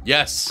 Eugene,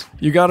 Yes,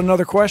 you got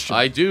another question?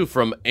 I do,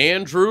 from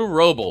Andrew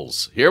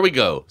Robles. Here we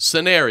go.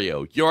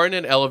 Scenario. You're in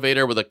an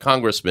elevator with a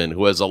congressman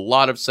who has a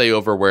lot of say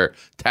over where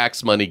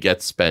tax money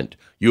gets spent.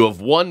 You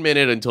have 1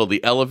 minute until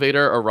the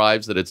elevator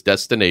arrives at its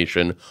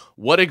destination.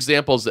 What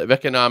examples of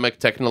economic,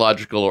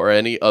 technological, or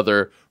any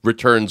other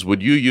returns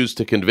would you use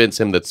to convince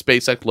him that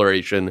space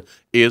exploration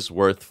is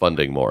worth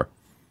funding more?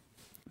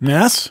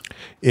 Mass?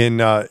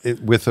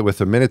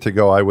 With a minute to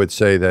go, I would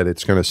say that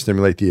it's going to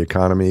stimulate the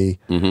economy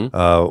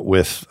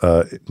with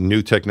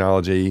new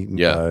technology,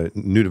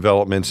 new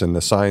developments in the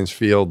science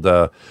field,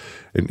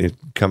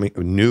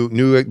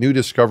 new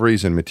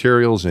discoveries in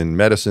materials and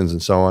medicines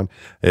and so on.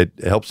 It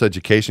helps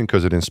education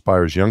because it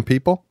inspires young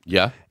people.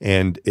 Yeah.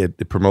 And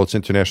it promotes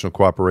international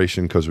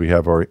cooperation because we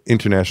have our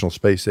International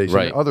Space Station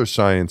Right. and other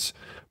science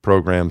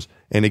programs,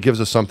 and it gives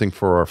us something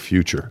for our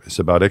future. It's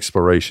about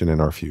exploration in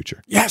our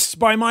future. Yes,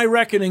 by my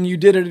reckoning, you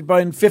did it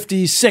in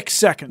 56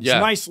 seconds. Yeah.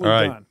 Nicely All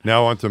right, done.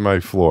 now onto my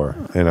floor,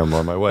 and I'm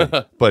on my way.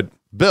 But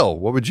Bill,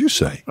 what would you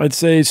say? I'd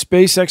say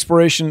space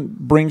exploration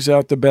brings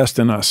out the best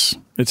in us.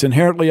 It's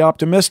inherently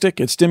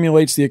optimistic. It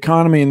stimulates the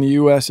economy in the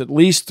U.S. at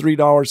least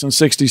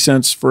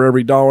 $3.60 for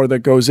every dollar that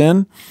goes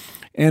in.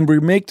 And we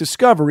make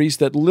discoveries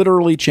that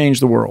literally change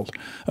the world.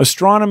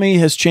 Astronomy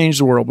has changed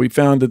the world. We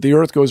found that the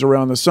Earth goes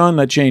around the sun.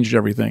 That changed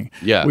everything.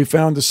 Yeah. We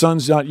found the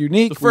sun's not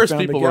unique. The first We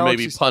found people the were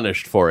maybe galaxies-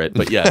 punished for it,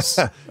 but yes.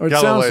 It sounds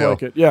Galileo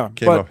like it, yeah.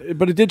 came up.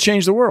 But it did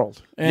change the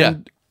world.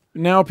 And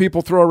now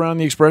people throw around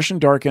the expression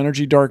dark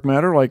energy, dark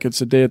matter, like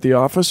it's a day at the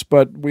office,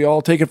 but we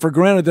all take it for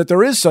granted that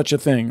there is such a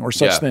thing or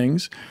such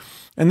things.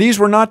 And these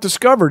were not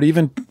discovered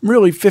even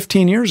really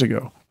 15 years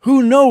ago.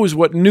 Who knows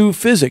what new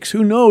physics?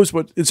 Who knows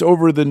what is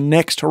over the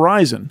next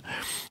horizon?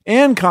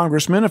 And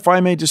Congressman, if I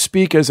may just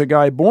speak as a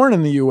guy born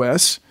in the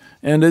U.S.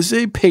 and as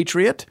a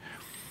patriot,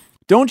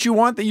 don't you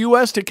want the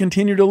U.S. to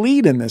continue to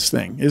lead in this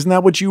thing? Isn't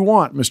that what you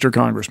want, Mr.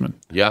 Congressman?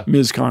 Yeah.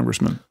 Ms.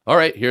 Congressman. All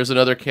right, here's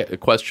another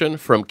question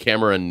from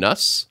Cameron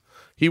Nuss.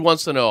 He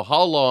wants to know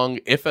how long,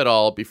 if at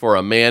all, before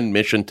a manned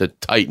mission to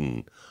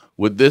Titan.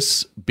 Would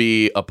this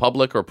be a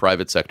public or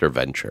private sector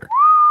venture?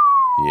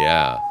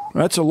 Yeah.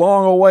 That's a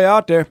long old way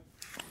out there.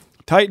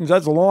 Titans,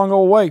 that's a long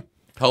old way.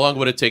 How long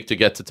would it take to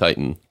get to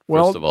Titan,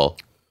 Well, first of all?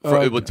 With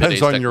Depends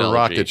today's on your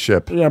technology? rocket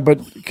ship. Yeah, but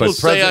Let's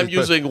say I'm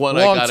using one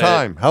I long got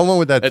time. How long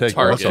would that at take?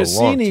 Target. That's a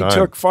long Cassini time.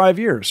 took 5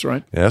 years,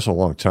 right? Yeah, that's a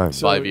long time.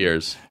 5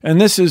 years.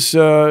 And this is,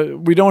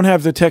 we don't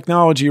have the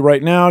technology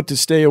right now to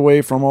stay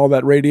away from all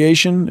that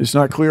radiation. It's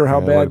not clear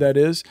how bad that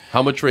is.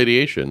 How much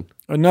radiation?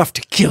 Enough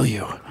to kill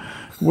you,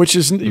 which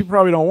is you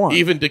probably don't want.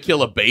 Even to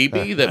kill a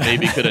baby that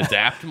maybe could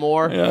adapt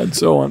more? Yeah, and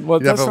so on. Well,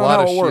 You'd have that's a not lot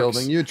how of it works.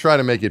 shielding. You'd try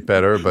to make it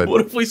better, but What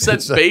if we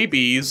sent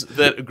babies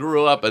that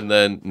grew up and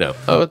then no?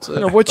 Oh, it's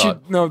a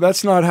thought. No,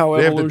 that's not how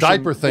They have the evolution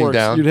diaper thing works.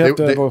 down. You'd have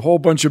to They- have a whole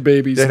bunch of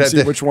babies they'd and have see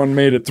to- which one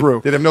made it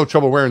through. they'd have no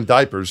trouble wearing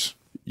diapers.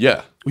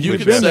 Yeah, you Which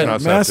could Been That's there.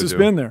 not Mass to has do.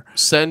 been there.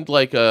 send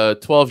like a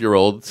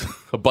 12-year-old,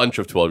 a bunch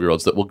of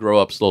 12-year-olds that will grow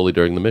up slowly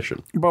during the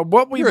mission. But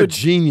what we You're a would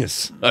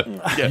genius.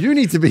 Yeah. You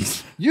need to be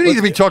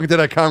talking to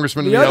that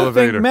congressman in the the other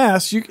elevator. thing,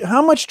 Mass,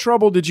 how much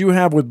trouble did you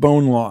have with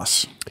bone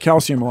loss,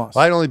 calcium loss?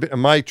 I'd only been,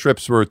 my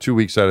trips were 2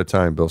 weeks at a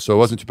time, Bill. So it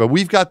wasn't too. But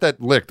we've got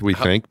that licked, we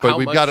think. But how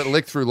we've got it much-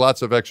 licked through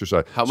lots of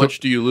exercise. How So much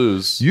do you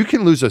lose? you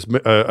can lose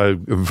a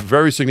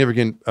very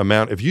significant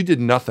amount if you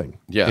did nothing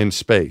Yeah. in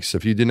space.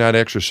 If you did not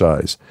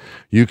exercise,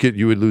 you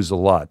would lose a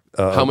lot.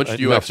 How much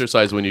do you enough.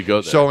 exercise when you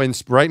go there? So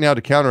right now,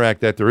 to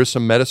counteract that, there is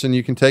some medicine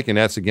you can take, and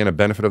that's again a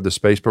benefit of the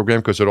space program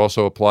because it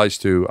also applies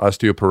to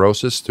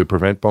osteoporosis to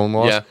prevent bone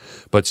loss. Yeah.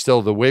 But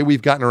still, the way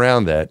we've gotten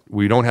around that,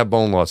 we don't have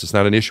bone loss. It's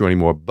not an issue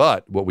anymore.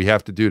 But what we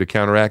have to do to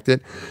counteract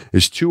it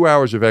is 2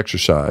 hours of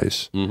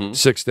exercise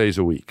 6 days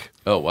a week.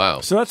 oh wow.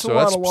 So that's So a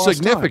lot that's of lost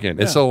significant.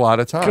 time. It's a lot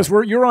of time. Because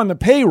you're on the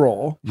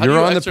payroll. How do You're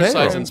you on the exercise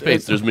payroll. in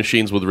space? There's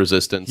machines with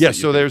resistance. Yes,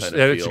 that so you can there's kind of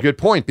that's a feel. good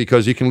point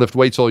because you can lift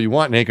weights all you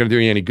want and it ain't going to do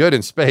you any good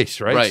in space,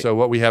 right? Right. So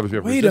what we have is we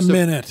have Wait a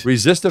minute.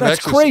 resistive That's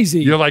exercise.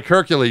 crazy. You're like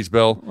Hercules,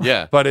 Bill.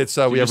 Yeah. but it's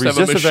we You have just have a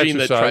resistive machine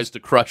exercise. that tries to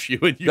crush you,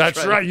 and you.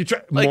 That's try right. To, You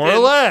try like more or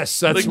in- less.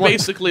 That's like what-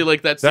 basically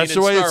like that scene That's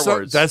in the way Star it's.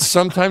 Wars. That's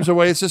sometimes the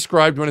way it's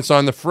described when it's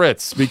on the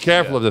fritz. Be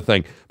careful of the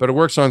thing, but it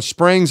works on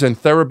springs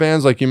and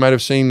therabands, like you might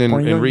have seen in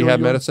rehab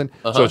medicine.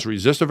 So it's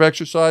resistive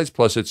exercise,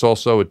 plus it's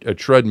also a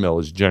treadmill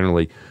is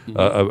generally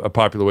a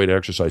popular way to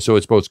exercise. So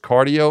it's both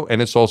cardio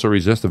and it's also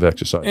resistive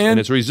exercise, and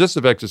it's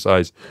resistive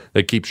exercise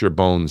that keeps your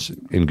bones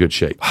in good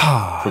shape.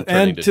 from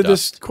turning And to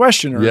this dust.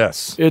 questioner,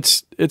 Yes.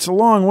 it's a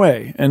long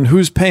way. And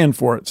who's paying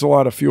for it? It's a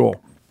lot of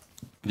fuel.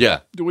 Yeah,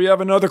 Do we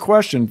have another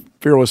question,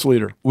 fearless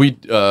leader? we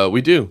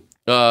do.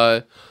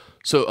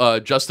 So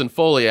Justin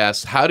Foley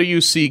asks, how do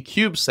you see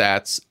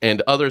CubeSats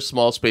and other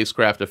small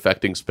spacecraft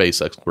affecting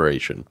space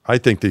exploration? I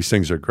think these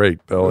things are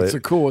great, Bill. It's the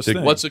coolest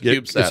thing. What's a CubeSat?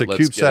 It's a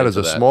Let's get CubeSat is into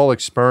a that. small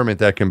experiment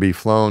that can be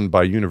flown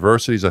by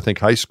universities. I think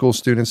high school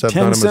students have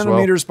 10 done them as well.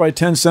 centimeters by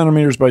 10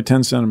 centimeters by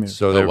 10 centimeters.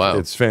 So wow.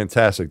 it's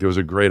fantastic. Those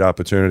are great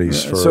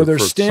opportunities for, so they're for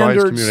science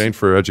standards- community and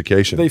for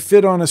education. They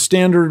fit on a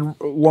standard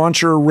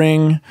launcher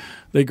ring.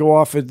 They go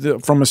off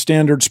from a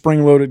standard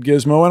spring-loaded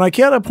gizmo. And I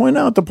gotta point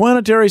out, the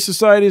Planetary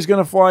Society is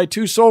going to fly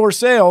 2 solar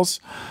sails.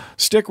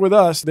 Stick with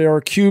us. There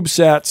are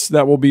CubeSats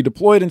that will be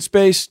deployed in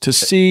space to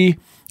see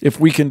if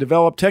we can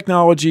develop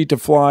technology to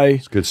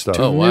fly Good stuff.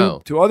 Oh,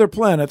 wow. to other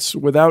planets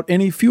without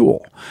any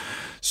fuel.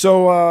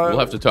 So We'll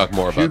have to talk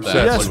more about that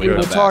yes, when we we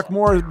will come back. talk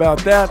more about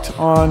that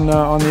on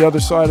the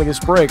other side of this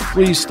break.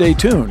 Please stay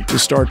tuned to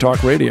Star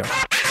Talk Radio.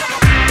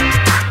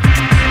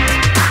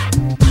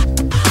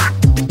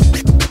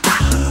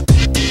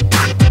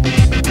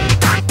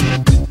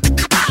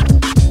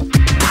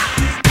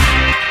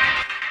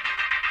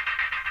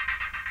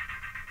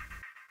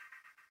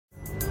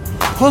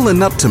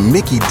 Pulling up to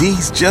Mickey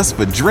D's just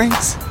for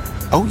drinks?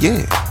 Oh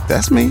yeah,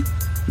 that's me.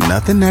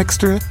 Nothing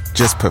extra,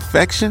 just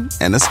perfection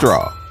and a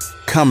straw.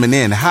 Coming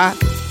in hot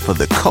for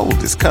the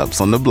coldest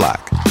cups on the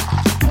block.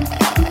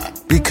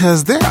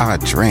 Because there are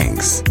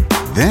drinks.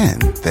 Then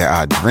there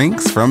are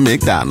drinks from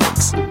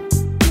McDonald's.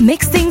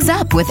 Mix things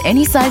up with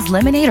any size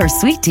lemonade or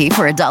sweet tea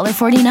for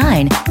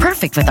 $1.49.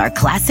 Perfect with our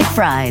classic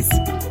fries.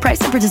 Price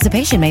and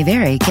participation may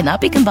vary. Cannot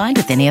be combined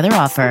with any other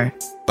offer.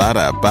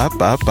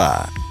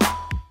 Ba-da-ba-ba-ba.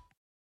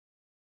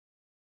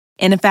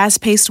 In a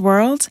fast-paced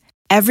world,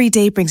 every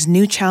day brings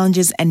new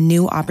challenges and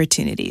new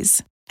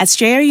opportunities. At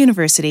Strayer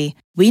University,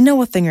 we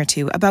know a thing or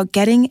two about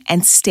getting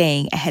and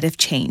staying ahead of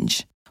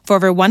change. For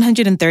over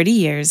 130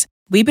 years,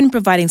 we've been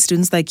providing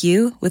students like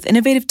you with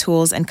innovative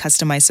tools and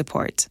customized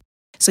support,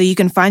 so you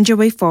can find your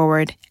way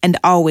forward and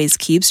always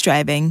keep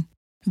striving.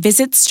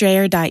 Visit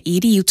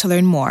strayer.edu to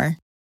learn more.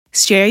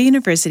 Strayer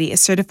University is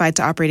certified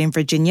to operate in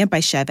Virginia by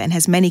Chev and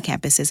has many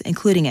campuses,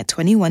 including at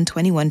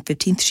 2121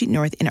 15th Street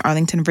North in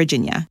Arlington,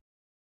 Virginia.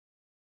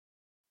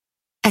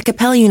 At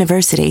Capella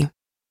University,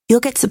 you'll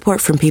get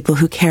support from people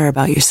who care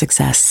about your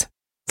success.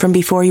 From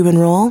before you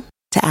enroll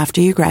to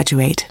after you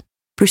graduate,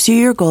 pursue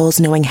your goals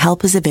knowing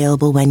help is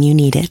available when you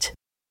need it.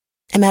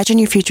 Imagine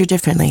your future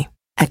differently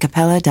at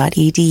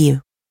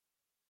capella.edu.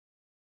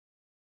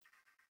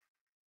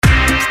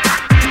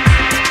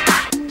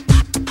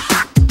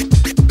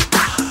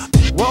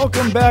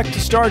 Welcome back to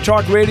Star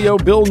Talk Radio.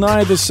 Bill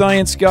Nye, the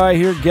Science Guy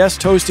here,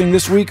 guest hosting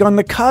this week on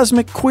the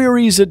Cosmic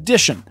Queries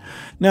edition.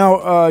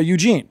 Now,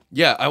 Eugene.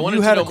 Yeah, I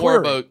wanted to know more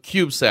about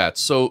CubeSats.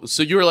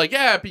 So you were like,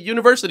 yeah,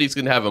 universities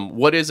can have them.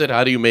 What is it?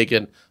 How do you make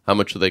it? How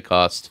much do they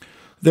cost?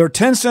 They're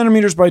 10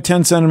 centimeters by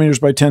 10 centimeters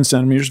by 10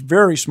 centimeters,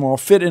 very small,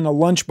 fit in a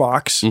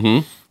lunchbox.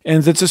 Mm-hmm.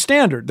 And it's a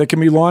standard that can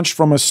be launched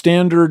from a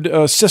standard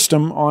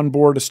system on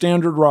board a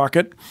standard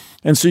rocket.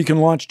 And so you can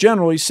launch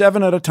generally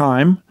 7 at a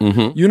time.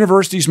 Mm-hmm.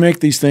 Universities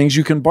make these things.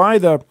 You can buy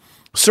the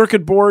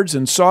circuit boards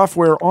and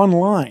software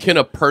online. Can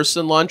a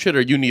person launch it,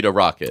 or you need a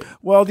rocket?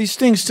 Well, these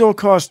things still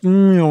cost $1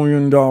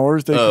 million.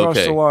 They cost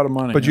a lot of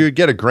money. But you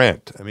get a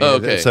grant. I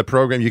mean, it's a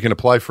program. You can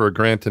apply for a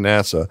grant to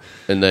NASA.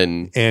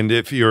 And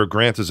if your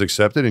grant is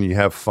accepted and you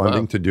have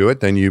funding to do it,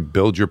 then you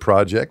build your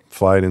project,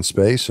 fly it in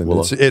space. And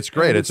it's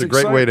great. It's a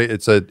great way to,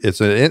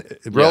 it's a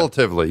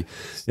relatively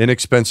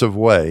inexpensive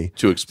way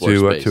to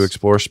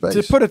explore space.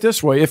 To put it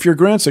this way, if your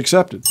grant's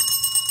accepted.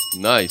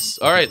 Nice.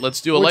 All right,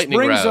 let's do a lightning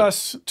round. Which brings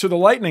us to the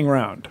lightning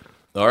round.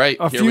 All right,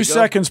 a few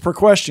seconds per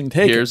question.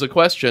 Here's a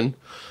question.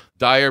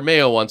 Dyer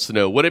Mayo wants to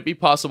know, would it be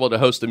possible to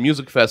host a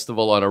music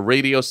festival on a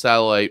radio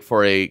satellite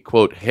for a,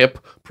 quote, hip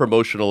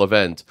promotional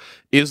event?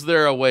 Is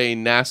there a way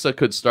NASA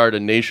could start a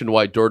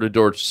nationwide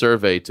door-to-door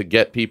survey to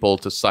get people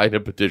to sign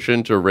a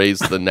petition to raise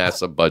the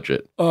NASA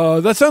budget?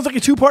 That sounds like a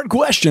two-part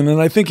question,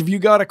 and I think if you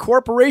got a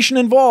corporation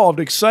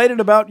involved, excited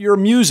about your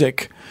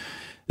music,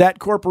 that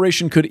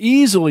corporation could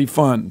easily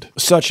fund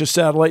such a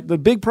satellite. The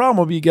big problem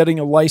will be getting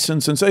a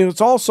license and say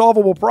it's all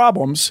solvable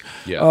problems.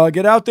 Yeah.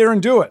 Get out there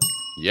and do it.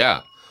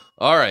 Yeah.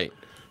 All right.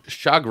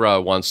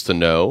 Shagra wants to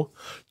know,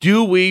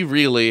 do we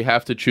really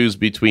have to choose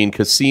between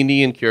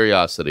Cassini and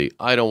Curiosity?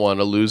 I don't want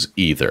to lose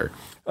either.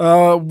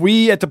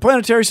 We at the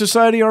Planetary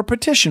Society are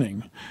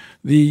petitioning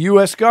the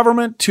U.S.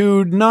 government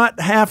to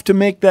not have to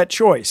make that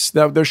choice.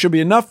 That there should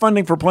be enough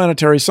funding for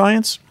planetary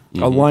science,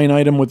 a line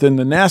item within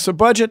the NASA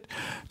budget,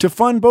 to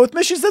fund both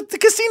missions. The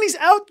Cassini's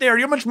out there.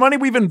 You know how much money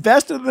we've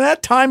invested in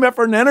that? Time,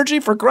 effort, and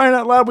energy? For crying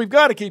out loud, we've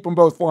got to keep them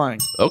both flying.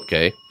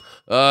 Okay.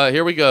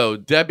 Here we go.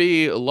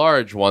 Debbie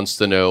Large wants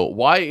to know,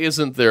 why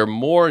isn't there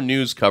more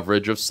news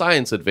coverage of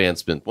science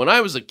advancement? When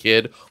I was a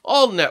kid,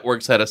 all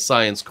networks had a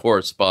science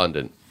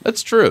correspondent.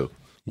 That's true.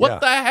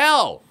 What the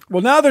hell?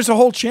 Well, now there's a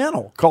whole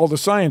channel called the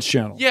Science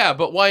Channel. Yeah,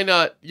 but why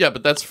not? Yeah,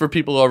 but that's for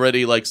people who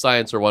already like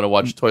science or want to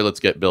watch toilets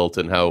get built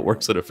and how it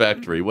works at a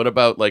factory. What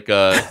about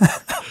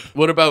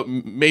what about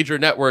major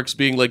networks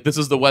being like, this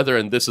is the weather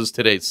and this is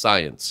today's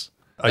science?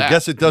 I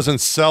guess it doesn't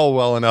sell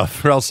well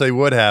enough, or else they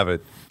would have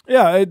it.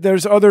 Yeah,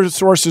 there's other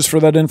sources for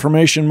that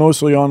information,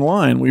 mostly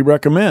online. We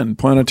recommend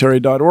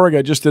planetary.org.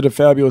 I just did a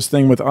fabulous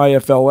thing with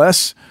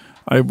IFLS.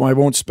 I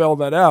won't spell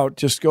that out.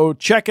 Just go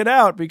check it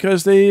out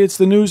because it's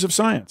the news of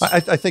science. I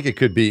think it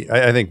could be.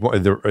 I think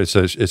it's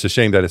a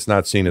shame that it's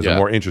not seen as a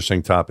more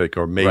interesting topic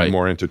or made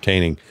more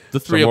entertaining. The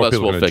three of us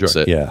will fix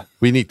it. Yeah,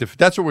 we need to.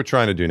 That's what we're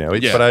trying to do now.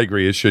 But I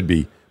agree, it should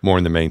be more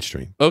in the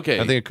mainstream. Okay,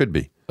 I think it could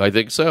be. I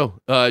think so.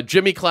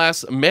 Jimmy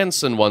Class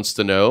Manson wants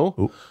to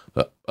know,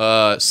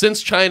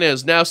 since China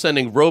is now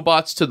sending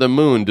robots to the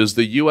moon, does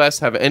the U.S.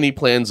 have any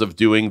plans of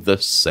doing the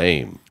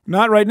same?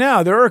 Not right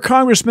now. There are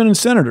congressmen and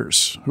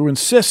senators who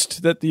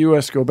insist that the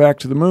U.S. go back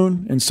to the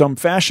moon in some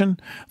fashion.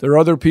 There are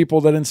other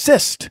people that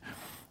insist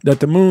that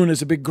the moon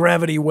is a big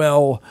gravity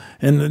well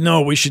and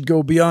no, we should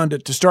go beyond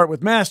it to start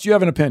with. Mass, do you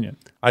have an opinion?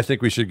 I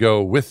think we should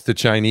go with the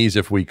Chinese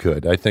if we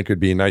could. I think it would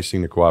be a nice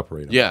thing to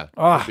cooperate on. Yeah,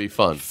 it would be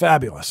fun.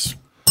 Fabulous.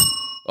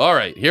 All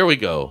right, here we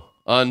go.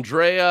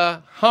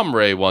 Andrea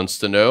Humray wants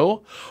to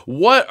know,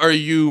 what are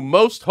you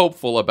most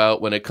hopeful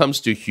about when it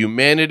comes to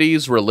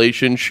humanity's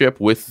relationship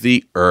with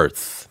the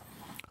Earth?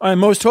 I'm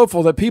most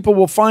hopeful that people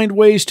will find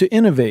ways to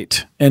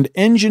innovate and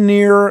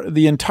engineer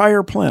the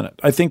entire planet.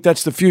 I think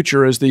that's the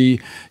future as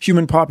the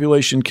human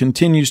population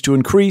continues to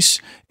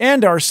increase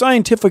and our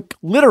scientific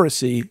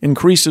literacy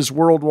increases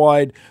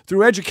worldwide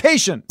through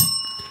education.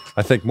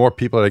 I think more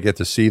people that get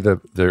to see the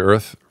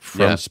Earth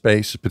from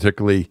space,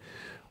 particularly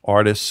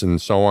artists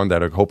and so on,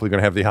 that are hopefully going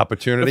to have the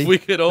opportunity. If we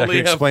could only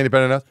that can explain it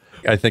better enough.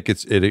 I think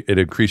it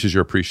increases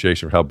your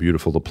appreciation of how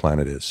beautiful the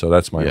planet is. So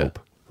that's my hope.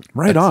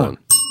 Right on.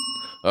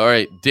 All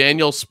right.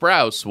 Daniel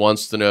Sprouse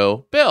wants to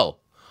know, Bill,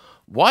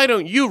 why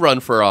don't you run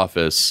for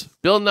office?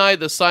 Bill Nye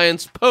the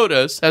Science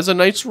POTUS has a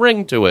nice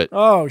ring to it.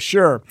 Oh,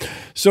 sure.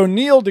 So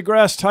Neil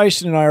deGrasse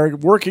Tyson and I are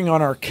working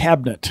on our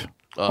cabinet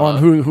on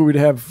who would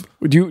have.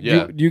 Do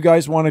you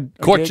guys want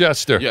to court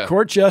jester? Yeah.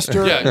 Court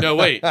jester. Yeah. No,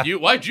 wait.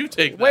 Why'd you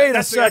take that? Wait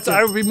a second.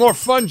 That would be more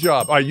fun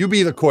job. All right, you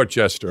be the court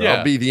jester. Yeah.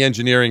 I'll be the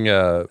engineering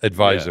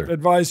advisor.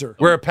 Advisor.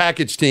 We're a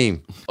package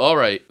team. All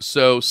right.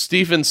 So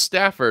Stephen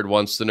Stafford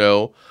wants to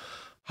know,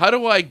 how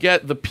do I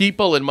get the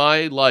people in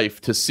my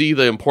life to see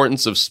the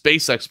importance of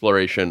space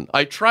exploration?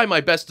 I try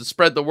my best to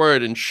spread the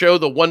word and show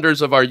the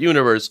wonders of our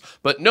universe,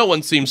 but no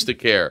one seems to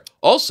care.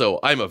 Also,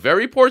 I'm a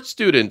very poor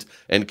student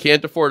and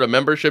can't afford a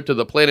membership to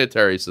the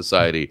Planetary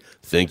Society.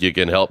 Think you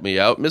can help me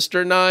out,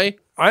 Mr. Nye?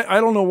 I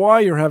don't know why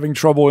you're having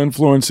trouble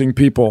influencing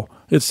people.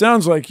 It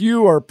sounds like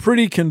you are a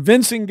pretty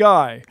convincing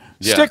guy.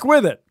 Yeah. Stick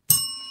with it.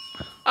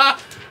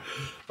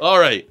 All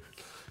right.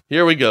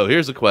 Here we go.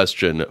 Here's a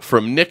question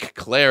from Nick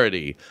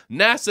Clarity.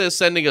 NASA is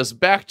sending us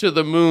back to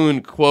the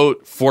moon,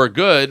 quote, for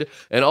good,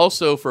 and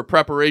also for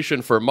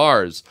preparation for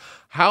Mars.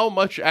 How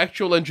much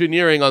actual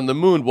engineering on the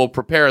moon will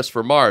prepare us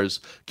for Mars?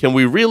 Can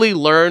we really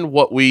learn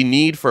what we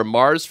need for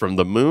Mars from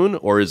the moon,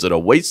 or is it a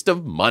waste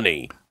of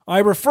money?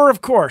 I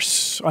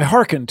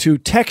hearken to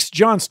Tex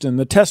Johnston,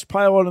 the test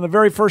pilot on the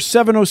very first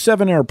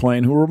 707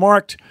 airplane, who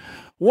remarked,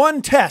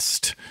 "One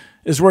test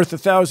is worth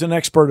 1,000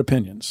 expert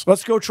opinions.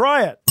 Let's go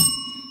try it."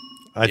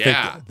 I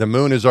think the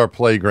moon is our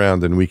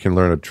playground, and we can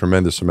learn a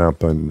tremendous amount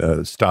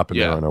by stopping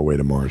there on our way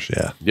to Mars.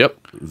 Yeah.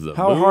 Yep.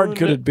 How hard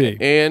could it be?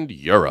 And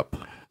Europe.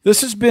 This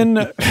has been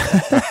a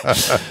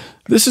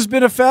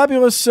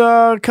fabulous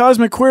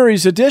Cosmic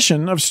Queries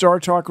edition of Star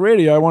Talk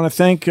Radio. I want to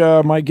thank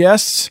my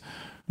guests,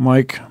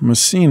 Mike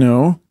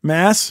Massino,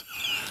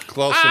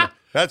 Close enough.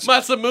 That's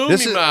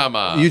Masamune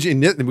Mama.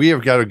 Eugene, we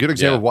have got a good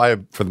example of why,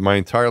 for my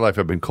entire life,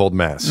 I've been called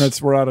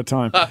Mass. We're out of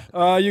time.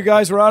 You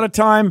guys, we're out of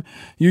time.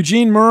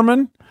 Eugene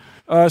Merman,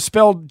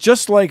 spelled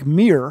just like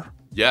Mir.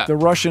 Yeah. The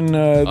Russian,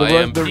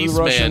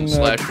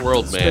 Peaceman /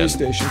 World Man space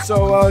station.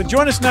 So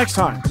join us next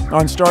time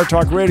on Star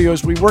Talk Radio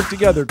as we work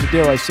together to,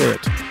 dare I say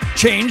it,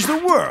 change the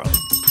world.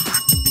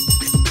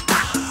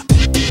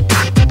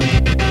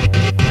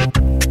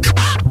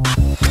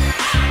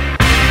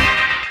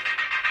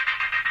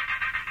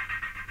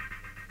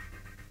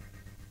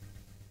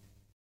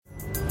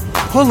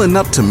 Pulling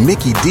up to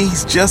Mickey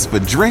D's just for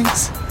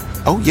drinks?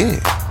 Oh yeah,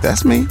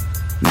 that's me.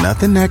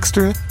 Nothing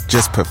extra,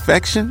 just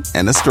perfection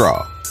and a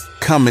straw.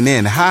 Coming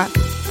in hot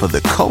for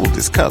the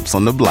coldest cups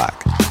on the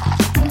block.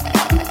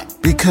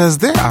 Because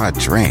there are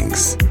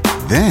drinks.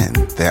 Then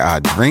there are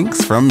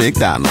drinks from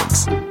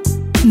McDonald's.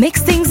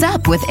 Mix things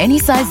up with any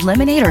size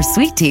lemonade or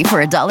sweet tea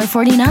for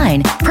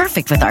 $1.49.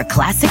 Perfect with our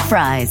classic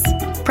fries.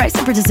 Price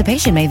and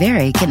participation may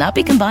vary. Cannot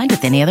be combined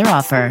with any other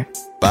offer.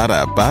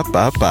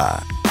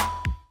 Ba-da-ba-ba-ba.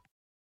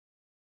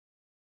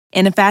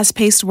 In a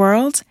fast-paced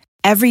world,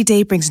 every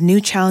day brings new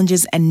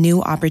challenges and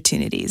new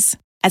opportunities.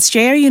 At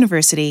Strayer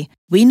University,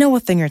 we know a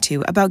thing or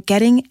two about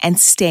getting and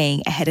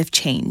staying ahead of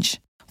change.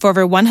 For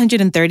over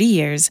 130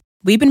 years,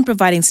 we've been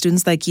providing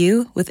students like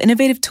you with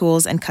innovative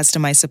tools and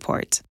customized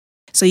support,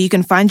 so you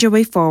can find your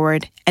way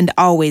forward and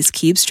always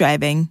keep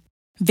striving.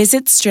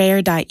 Visit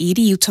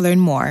strayer.edu to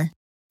learn more.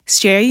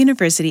 Strayer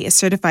University is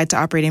certified to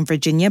operate in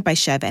Virginia by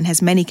Chev and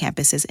has many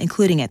campuses,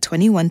 including at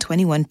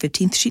 2121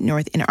 15th Street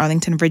North in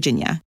Arlington,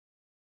 Virginia.